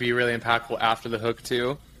it be really impactful after the hook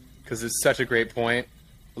too, because it's such a great point.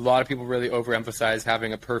 A lot of people really overemphasize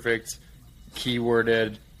having a perfect,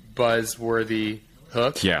 keyworded, buzzworthy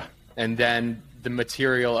hook. Yeah. And then the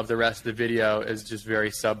material of the rest of the video is just very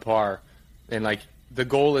subpar. And like, the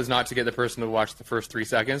goal is not to get the person to watch the first 3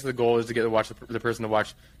 seconds. The goal is to get the person to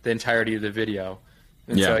watch the entirety of the video.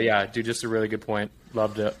 And so, yeah, dude, just a really good point.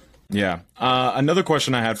 Loved it. Yeah. Another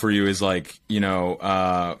question I had for you is like,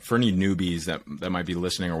 for any newbies that might be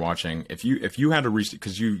listening or watching, if you had to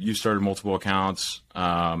because you started multiple accounts,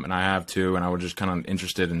 and I have too, and I was just kind of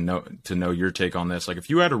interested to know your take on this. Like, if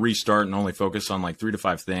you had to restart and only focus on like 3 to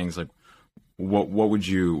 5 things, like what would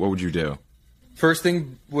you do? First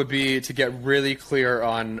thing would be to get really clear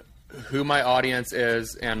on who my audience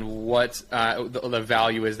is and what the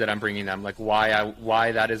value is that I'm bringing them, like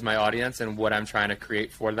why that is my audience and what I'm trying to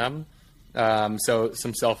create for them. So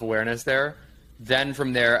some self-awareness there. Then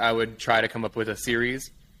from there, I would try to come up with a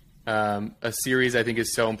series. A series I think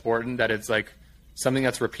is so important that it's like something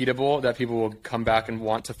that's repeatable that people will come back and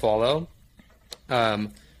want to follow.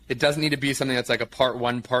 It doesn't need to be something that's like a part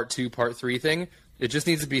 1, part 2, part 3 thing. It just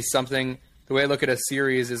needs to be something. The way I look at a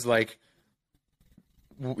series is like,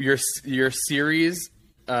 your series,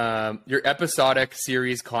 your episodic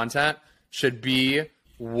series content should be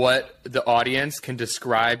what the audience can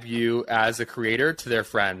describe you as a creator to their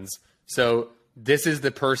friends. So this is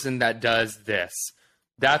the person that does this.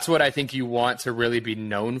 That's what I think you want to really be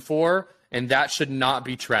known for. And that should not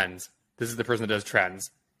be trends. This is the person that does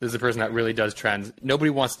trends. This is the person that really does trends.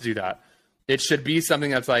 Nobody wants to do that. It should be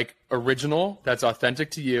something that's like original, that's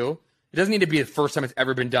authentic to you. It doesn't need to be the first time it's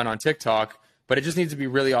ever been done on TikTok, but it just needs to be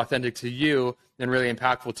really authentic to you and really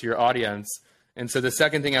impactful to your audience. And so the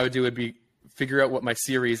second thing I would do would be figure out what my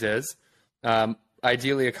series is.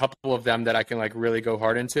 Ideally, a couple of them that I can like really go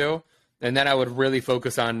hard into. And then I would really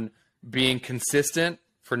focus on being consistent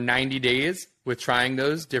for 90 days with trying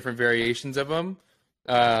those different variations of them.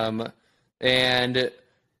 And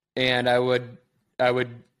I would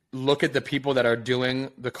look at the people that are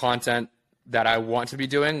doing the content that I want to be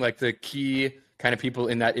doing, like the key kind of people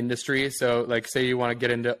in that industry. So like, say you want to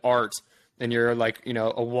get into art and you're like,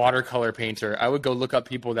 a watercolor painter, I would go look up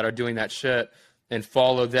people that are doing that shit and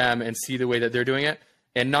follow them and see the way that they're doing it,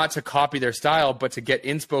 and not to copy their style, but to get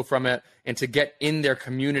inspo from it and to get in their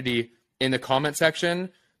community in the comment section,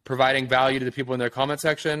 providing value to the people in their comment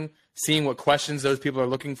section, seeing what questions those people are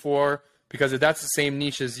looking for, because if that's the same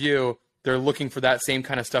niche as you, they're looking for that same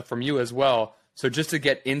kind of stuff from you as well. So just to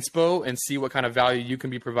get inspo and see what kind of value you can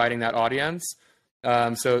be providing that audience.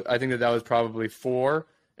 So I think that was probably 4.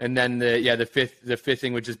 And then the fifth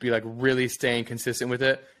thing would just be like really staying consistent with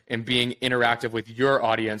it and being interactive with your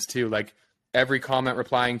audience too. Like every comment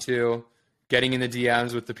replying to, getting in the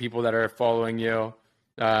DMs with the people that are following you,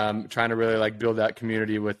 trying to really like build that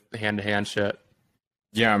community with hand-to-hand shit.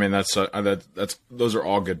 Yeah, I mean that's those are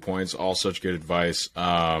all good points, all such good advice.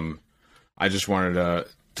 I just wanted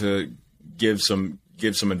to give some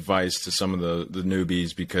advice to some of the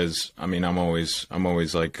newbies, because I mean I'm always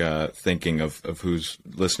like thinking of who's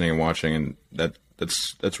listening and watching, and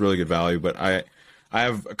that's really good value. But I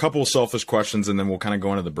have a couple of selfish questions, and then we'll kind of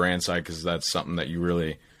go into the brand side, because that's something that you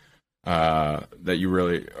really are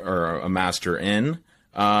a master in.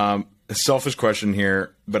 A selfish question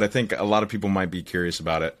here, but I think a lot of people might be curious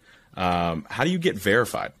about it. How do you get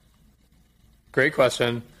verified? Great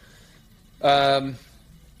question.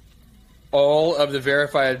 All of the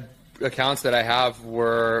verified accounts that I have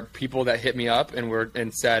were people that hit me up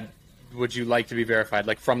and said, would you like to be verified,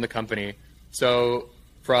 like from the company? So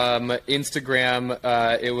from Instagram,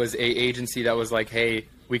 it was a agency that was like, hey,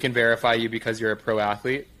 we can verify you because you're a pro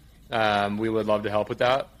athlete. We would love to help with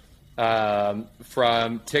that.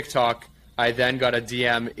 From TikTok, I then got a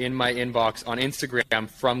DM in my inbox on Instagram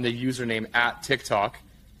from the username @TikTok,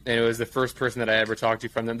 and it was the first person that I ever talked to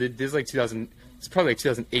from them. This is like it's probably like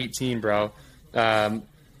 2018, bro.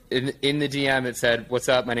 In the DM, it said, "What's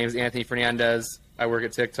up? My name is Anthony Fernandez. I work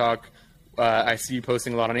at TikTok. I see you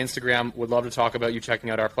posting a lot on Instagram. Would love to talk about you checking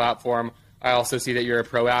out our platform. I also see that you're a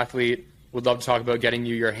pro athlete. Would love to talk about getting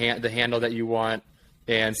you the handle that you want,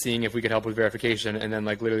 and seeing if we could help with verification." And then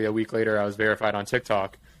like literally a week later, I was verified on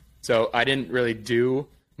TikTok. So I didn't really do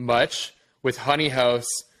much with Honey House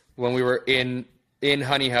when we were in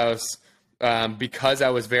Honey House, because I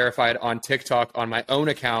was verified on TikTok on my own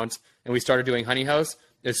account, and we started doing Honey House.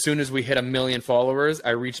 As soon as we hit 1 million followers,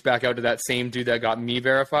 I reached back out to that same dude that got me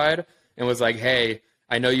verified and was like, hey,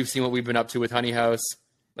 I know you've seen what we've been up to with Honey House.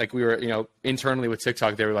 Like we were, internally with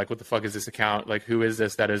TikTok, they were like, what the fuck is this account? Like, who is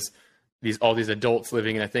this that is all these adults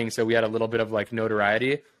living in a thing? So we had a little bit of like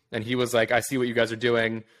notoriety, and he was like, I see what you guys are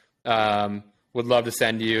doing. Would love to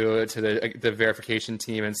send you to the verification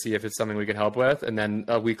team and see if it's something we can help with. And then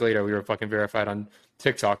a week later, we were fucking verified on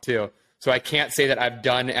TikTok too. So I can't say that I've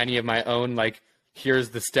done any of my own, like,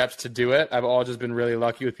 here's the steps to do it. I've all just been really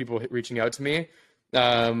lucky with people reaching out to me.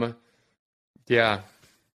 Yeah.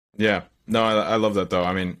 No, I love that though.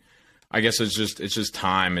 I mean, I guess it's just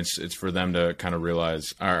time. It's for them to kind of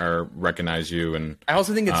realize or recognize you. And I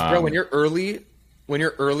also think it's, bro, when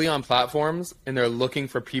you're early on platforms and they're looking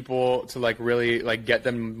for people to like really like get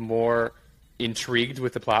them more intrigued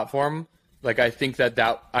with the platform, like I think that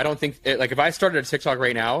I don't think like if I started a TikTok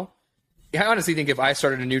right now, I honestly think if I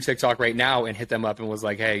started a new TikTok right now and hit them up and was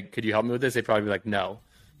like, hey, could you help me with this? They'd probably be like, no,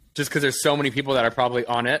 just because there's so many people that are probably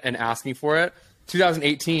on it and asking for it.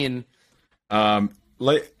 2018.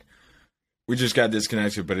 We just got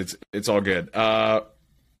disconnected, but it's all good.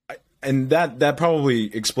 And that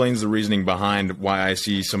probably explains the reasoning behind why I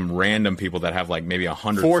see some random people that have like maybe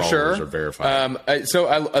 100 followers are verified. So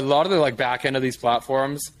a lot of the like back end of these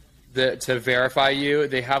platforms to verify you,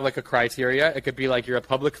 they have like a criteria. It could be like you're a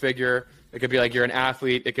public figure. It could be like you're an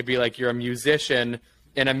athlete. It could be like you're a musician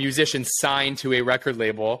and a musician signed to a record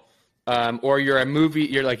label. Or you're a movie.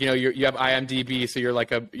 You're like, you have IMDb. So you're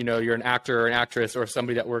like you're an actor or an actress or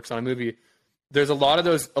somebody that works on a movie. There's a lot of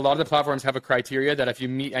the platforms have a criteria that if you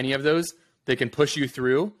meet any of those, they can push you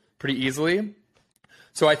through pretty easily.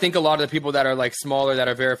 So I think a lot of the people that are like smaller that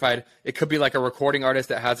are verified, it could be like a recording artist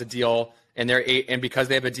that has a deal and and because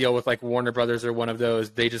they have a deal with like Warner Brothers or one of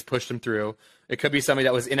those, they just push them through. It could be somebody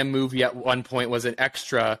that was in a movie at one point, was an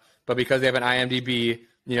extra, but because they have an IMDb,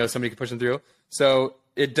 somebody can push them through. So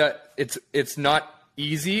it's not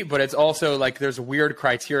easy, but it's also like there's weird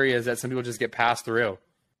criteria that some people just get passed through.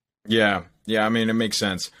 Yeah. I mean, it makes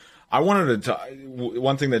sense. I wanted to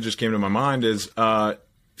one thing that just came to my mind is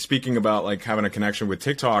speaking about like having a connection with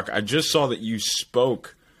TikTok. I just saw that you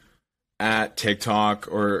spoke at TikTok,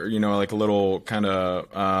 or like a little kind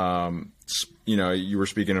of you were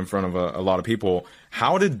speaking in front of a lot of people.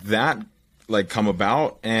 How did that like come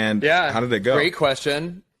about, and how did it go? Great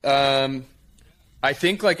question. I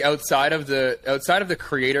think like outside of the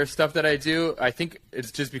creator stuff that I do, I think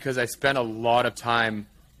it's just because I spent a lot of time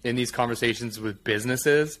in these conversations with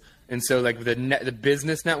businesses. And so like the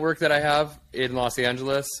business network that I have in Los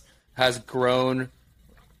Angeles has grown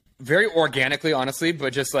very organically, honestly,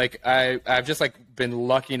 but just like I've just like been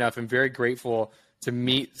lucky enough and very grateful to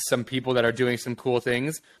meet some people that are doing some cool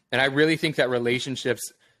things. And I really think that relationships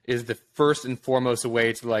is the first and foremost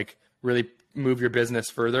way to like really move your business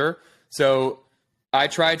further. So I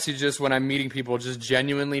try to just, when I'm meeting people, just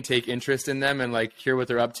genuinely take interest in them and like hear what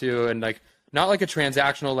they're up to, and like not like a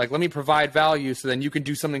transactional, like let me provide value so then you can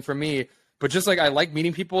do something for me, but just like I like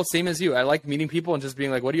meeting people, same as you. I like meeting people and just being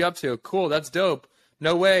like, what are you up to? Cool, that's dope.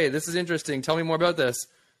 No way, this is interesting. Tell me more about this.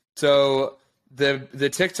 So the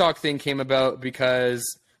TikTok thing came about because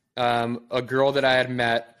a girl that I had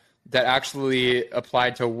met that actually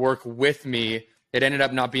applied to work with me, it ended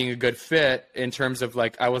up not being a good fit in terms of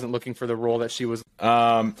like I wasn't looking for the role that she was.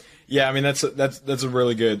 Yeah, I mean that's a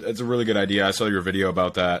really good idea. I saw your video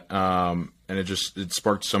about that, and it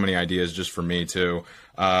sparked so many ideas just for me too.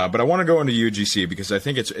 But I want to go into UGC because I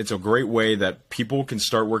think it's a great way that people can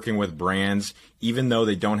start working with brands even though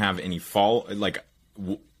they don't have any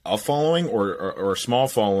a following or a small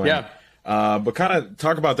following. Yeah. But kind of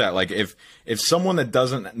talk about that. Like if someone that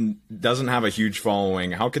doesn't have a huge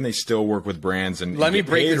following, how can they still work with brands and let me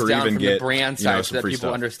break this down from the brand you know, side so that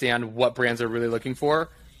people understand what brands are really looking for.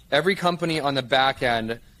 Every company on the back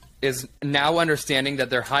end is now understanding that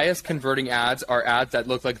their highest converting ads are ads that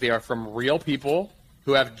look like they are from real people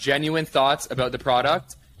who have genuine thoughts about the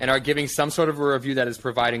product and are giving some sort of a review that is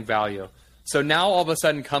providing value. So now all of a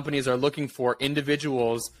sudden companies are looking for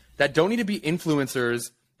individuals that don't need to be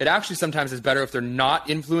influencers. It actually sometimes is better if they're not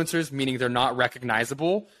influencers, meaning they're not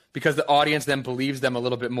recognizable, because the audience then believes them a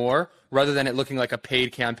little bit more rather than it looking like a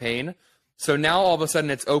paid campaign. So now all of a sudden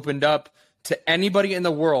it's opened up to anybody in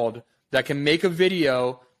the world that can make a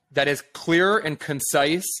video that is clear and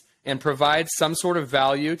concise and provides some sort of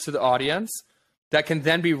value to the audience that can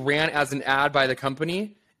then be ran as an ad by the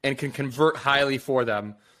company and can convert highly for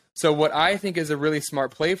them. So what I think is a really smart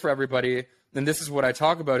play for everybody, and this is what I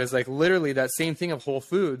talk about, is like literally that same thing of Whole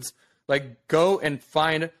Foods. Like go and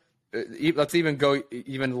find, let's even go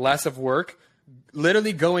even less of work.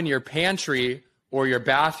 Literally go in your pantry or your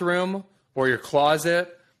bathroom or your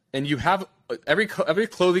closet, and you have every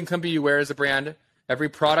clothing company you wear is a brand. Every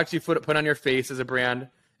product you put on your face is a brand.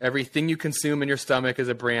 Everything you consume in your stomach is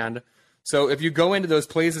a brand. So if you go into those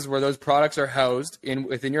places where those products are housed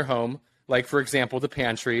within your home, like for example the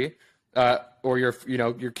pantry or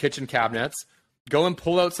your kitchen cabinets, go and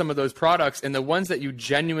pull out some of those products, and the ones that you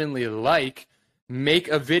genuinely like, make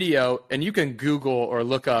a video, and you can Google or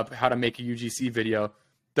look up how to make a UGC video.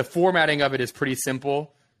 The formatting of it is pretty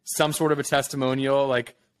simple. Some sort of a testimonial,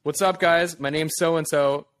 like, what's up guys, my name's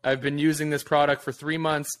so-and-so, I've been using this product for 3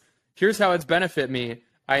 months, here's how it's benefit me,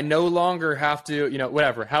 I no longer have to,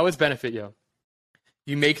 whatever, how it's benefit you.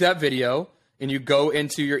 You make that video, and you go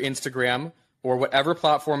into your Instagram or whatever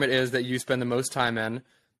platform it is that you spend the most time in,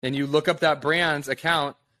 and you look up that brand's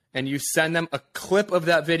account, and you send them a clip of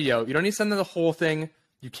that video. You don't need to send them the whole thing.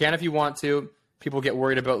 You can if you want to. People get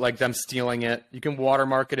worried about like them stealing it. You can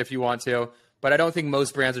watermark it if you want to, but I don't think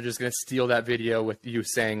most brands are just going to steal that video with you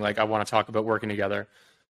saying like, I want to talk about working together.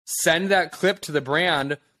 Send that clip to the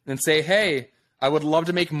brand and say, hey, I would love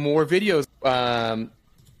to make more videos.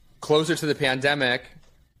 Closer to the pandemic,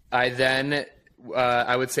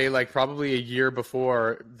 I would say like probably a year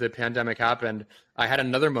before the pandemic happened, I had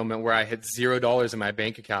another moment where I had $0 in my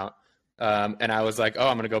bank account. And I was like, oh,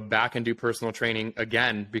 I'm going to go back and do personal training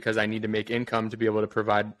again because I need to make income to be able to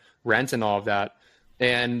provide rent and all of that.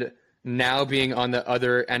 And now being on the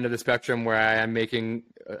other end of the spectrum where I am making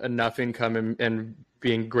enough income and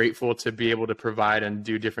being grateful to be able to provide and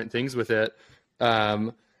do different things with it.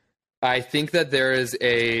 I think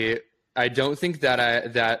that I don't think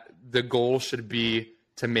that the goal should be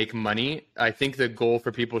to make money. I think the goal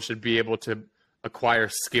for people should be able to acquire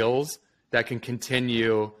skills that can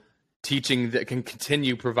continue teaching, that can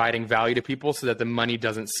continue providing value to people so that the money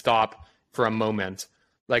doesn't stop for a moment.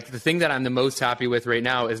 Like the thing that I'm the most happy with right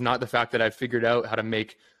now is not the fact that I've figured out how to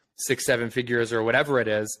make 6-7 figures or whatever it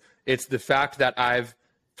is. It's the fact that I've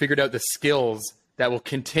figured out the skills that will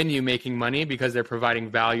continue making money because they're providing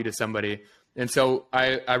value to somebody. And so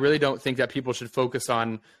I really don't think that people should focus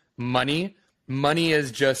on money. Money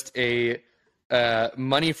is just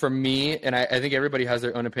money for me, and I think everybody has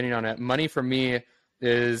their own opinion on it. Money for me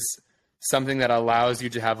is something that allows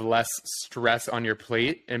you to have less stress on your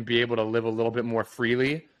plate and be able to live a little bit more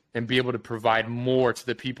freely and be able to provide more to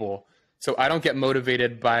the people. So I don't get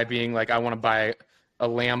motivated by being like, I want to buy a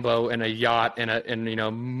Lambo and a yacht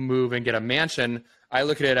and move and get a mansion. I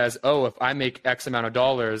look at it as, oh, if I make X amount of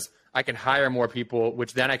dollars, I can hire more people,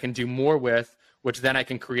 which then I can do more with, which then I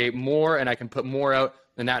can create more and I can put more out,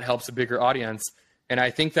 and that helps a bigger audience. And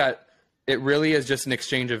I think that it really is just an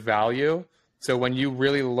exchange of value. So when you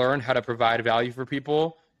really learn how to provide value for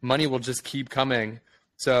people, money will just keep coming.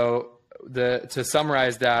 So to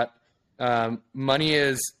summarize that, money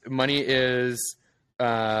is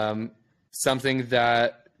something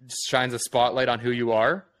that shines a spotlight on who you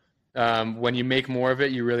are. When you make more of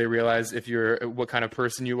it, you really realize what kind of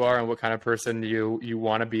person you are and what kind of person you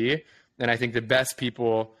want to be. And I think the best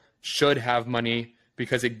people should have money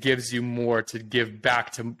because it gives you more to give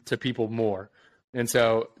back to people more. And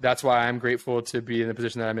so that's why I'm grateful to be in the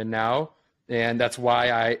position that I'm in now. And that's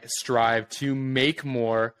why I strive to make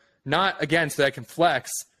more, not again so that I can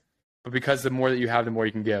flex, but because the more that you have, the more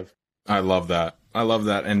you can give. I love that.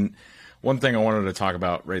 And one thing I wanted to talk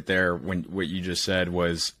about right there when what you just said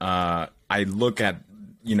was I look at,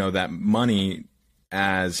 that money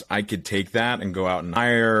as I could take that and go out and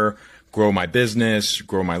hire, grow my business,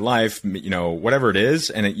 grow my life, whatever it is.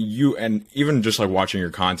 And and even just like watching your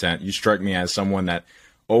content, you strike me as someone that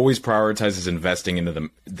always prioritizes investing into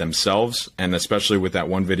themselves. And especially with that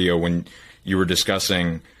one video when you were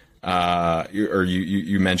discussing,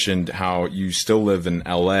 you mentioned how you still live in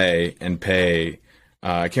LA and pay,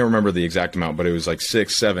 I can't remember the exact amount, but it was like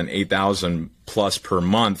 6, 7, 8,000 plus per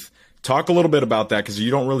month. Talk a little bit about that, because you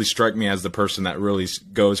don't really strike me as the person that really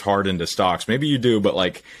goes hard into stocks. Maybe you do, but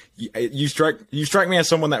like you strike me as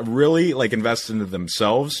someone that really like invests into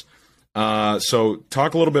themselves. So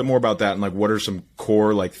talk a little bit more about that, and like what are some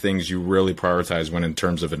core like things you really prioritize when in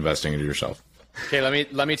terms of investing into yourself? Okay,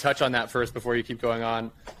 let me touch on that first before you keep going on.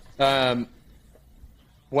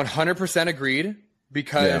 100% agreed,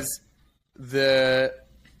 because the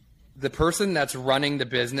person that's running the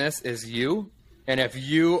business is you. And if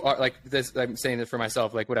you are like this, I'm saying this for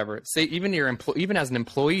myself, like whatever, say even even as an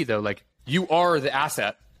employee though, like you are the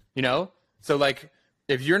asset, So like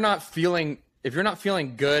if you're not feeling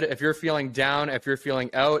good, if you're feeling down, if you're feeling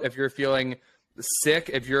out, if you're feeling sick,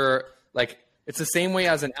 if you're like, it's the same way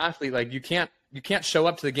as an athlete. Like you can't show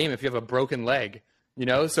up to the game if you have a broken leg,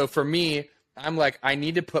 So for me, I'm like, I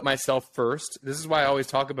need to put myself first. This is why I always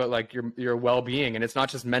talk about like your well-being, and it's not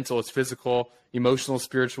just mental, it's physical, emotional,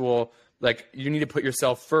 spiritual. Like you need to put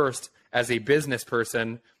yourself first as a business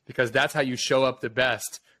person, because that's how you show up the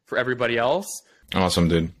best for everybody else. Awesome,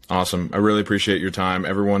 dude. Awesome. I really appreciate your time.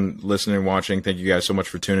 Everyone listening and watching, thank you guys so much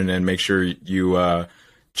for tuning in. Make sure you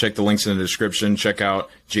check the links in the description. Check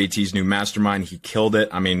out JT's new mastermind. He killed it.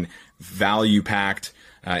 I mean, value packed.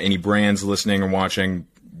 Any brands listening or watching,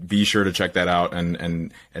 be sure to check that out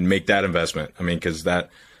and make that investment. I mean, because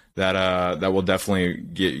that will definitely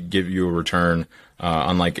give you a return,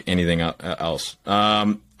 unlike anything else.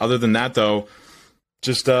 Other than that, though,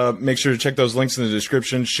 just make sure to check those links in the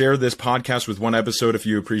description. Share this podcast with one episode if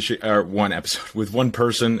you appreciate, or one episode with one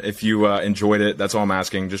person if you enjoyed it. That's all I'm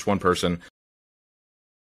asking, just one person.